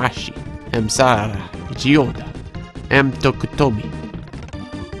 Takahashi, M. Sara, Gioda, M. Tokutomi.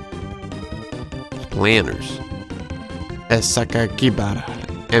 Planners, S. Sakakibara,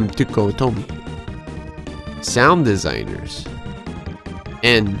 M. Tukotomi. Sound designers,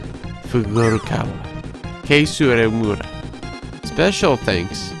 N. Furukawa, K. Suremura. Special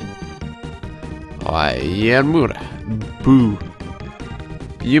thanks, Yermura, Boo,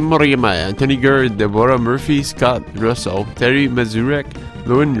 Yimorima, Anthony Gurr, Deborah Murphy, Scott Russell, Terry Mazurek,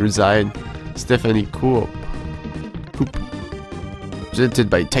 Lauren Reside, Stephanie Coop. Presented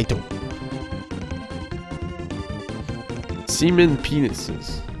by Taito. Semen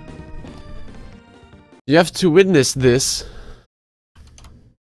penises. You have to witness this.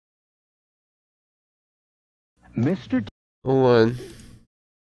 Mr. Hold on.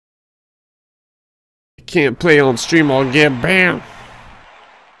 I can't play on stream, I'll get banned.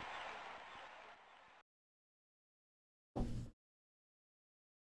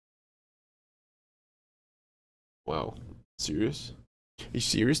 Wow. Serious? Are you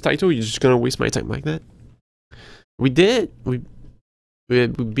serious, Taito? You're just gonna waste my time like that? We did! We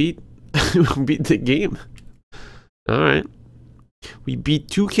beat we beat the game. Alright. We beat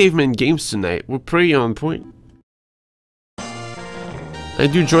 2 caveman games tonight. We're pretty on point. I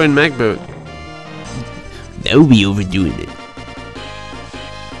do join MacBoat. That would be overdoing it.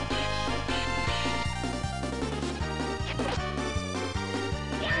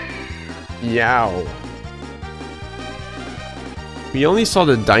 Yow. We only saw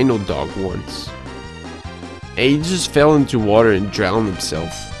the dino dog once. And he just fell into water and drowned himself.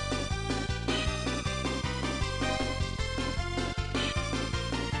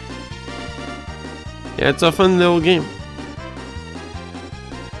 Yeah, it's a fun little game.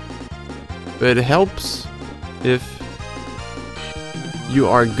 But it helps if you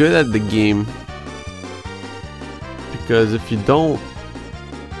are good at the game. Because if you don't,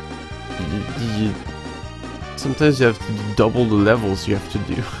 sometimes you have to do double the levels you have to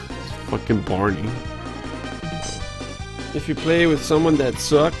do. It's fucking Barney. If you play with someone that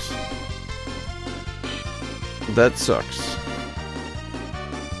sucks, that sucks.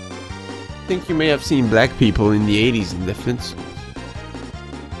 I think you may have seen black people in the 80s in the Flintstones.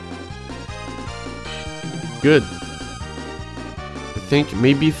 Good. I think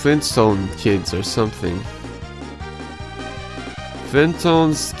maybe Flintstone kids or something.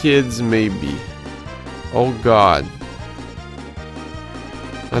 Flintstones kids maybe. Oh god.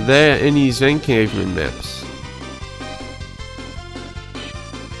 Are there any Zen caveman maps?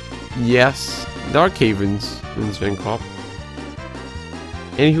 Yes, there are caverns in Zen Corp.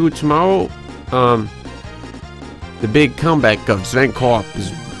 Anywho, tomorrow, the big comeback of Zen Corp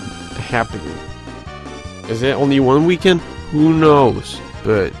is happening. Is it only one weekend? Who knows?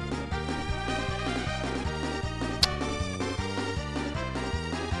 But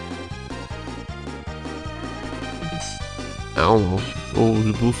I don't know. Oh,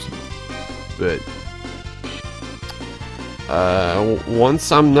 the boost. But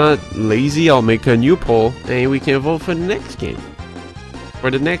once I'm not lazy, I'll make a new poll and we can vote for the next game. For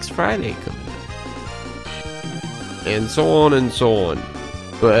the next Friday coming up. And so on and so on.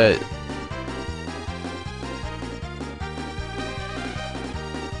 But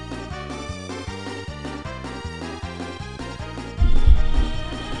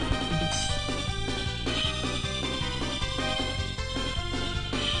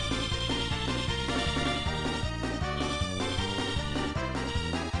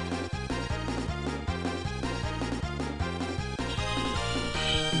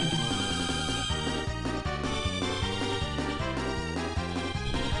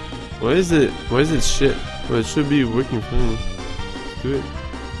why is it? Why is it shit? Well, it should be working fine. Let's do it.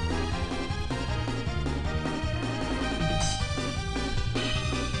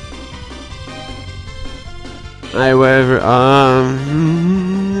 Alright, whatever.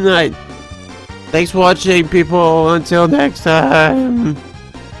 Night. Thanks for watching, people. Until next time.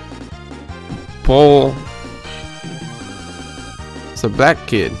 Paul. It's a black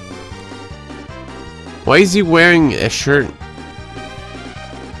kid. Why is he wearing a shirt?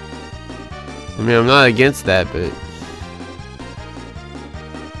 I mean, I'm not against that, but...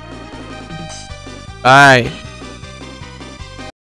 Bye.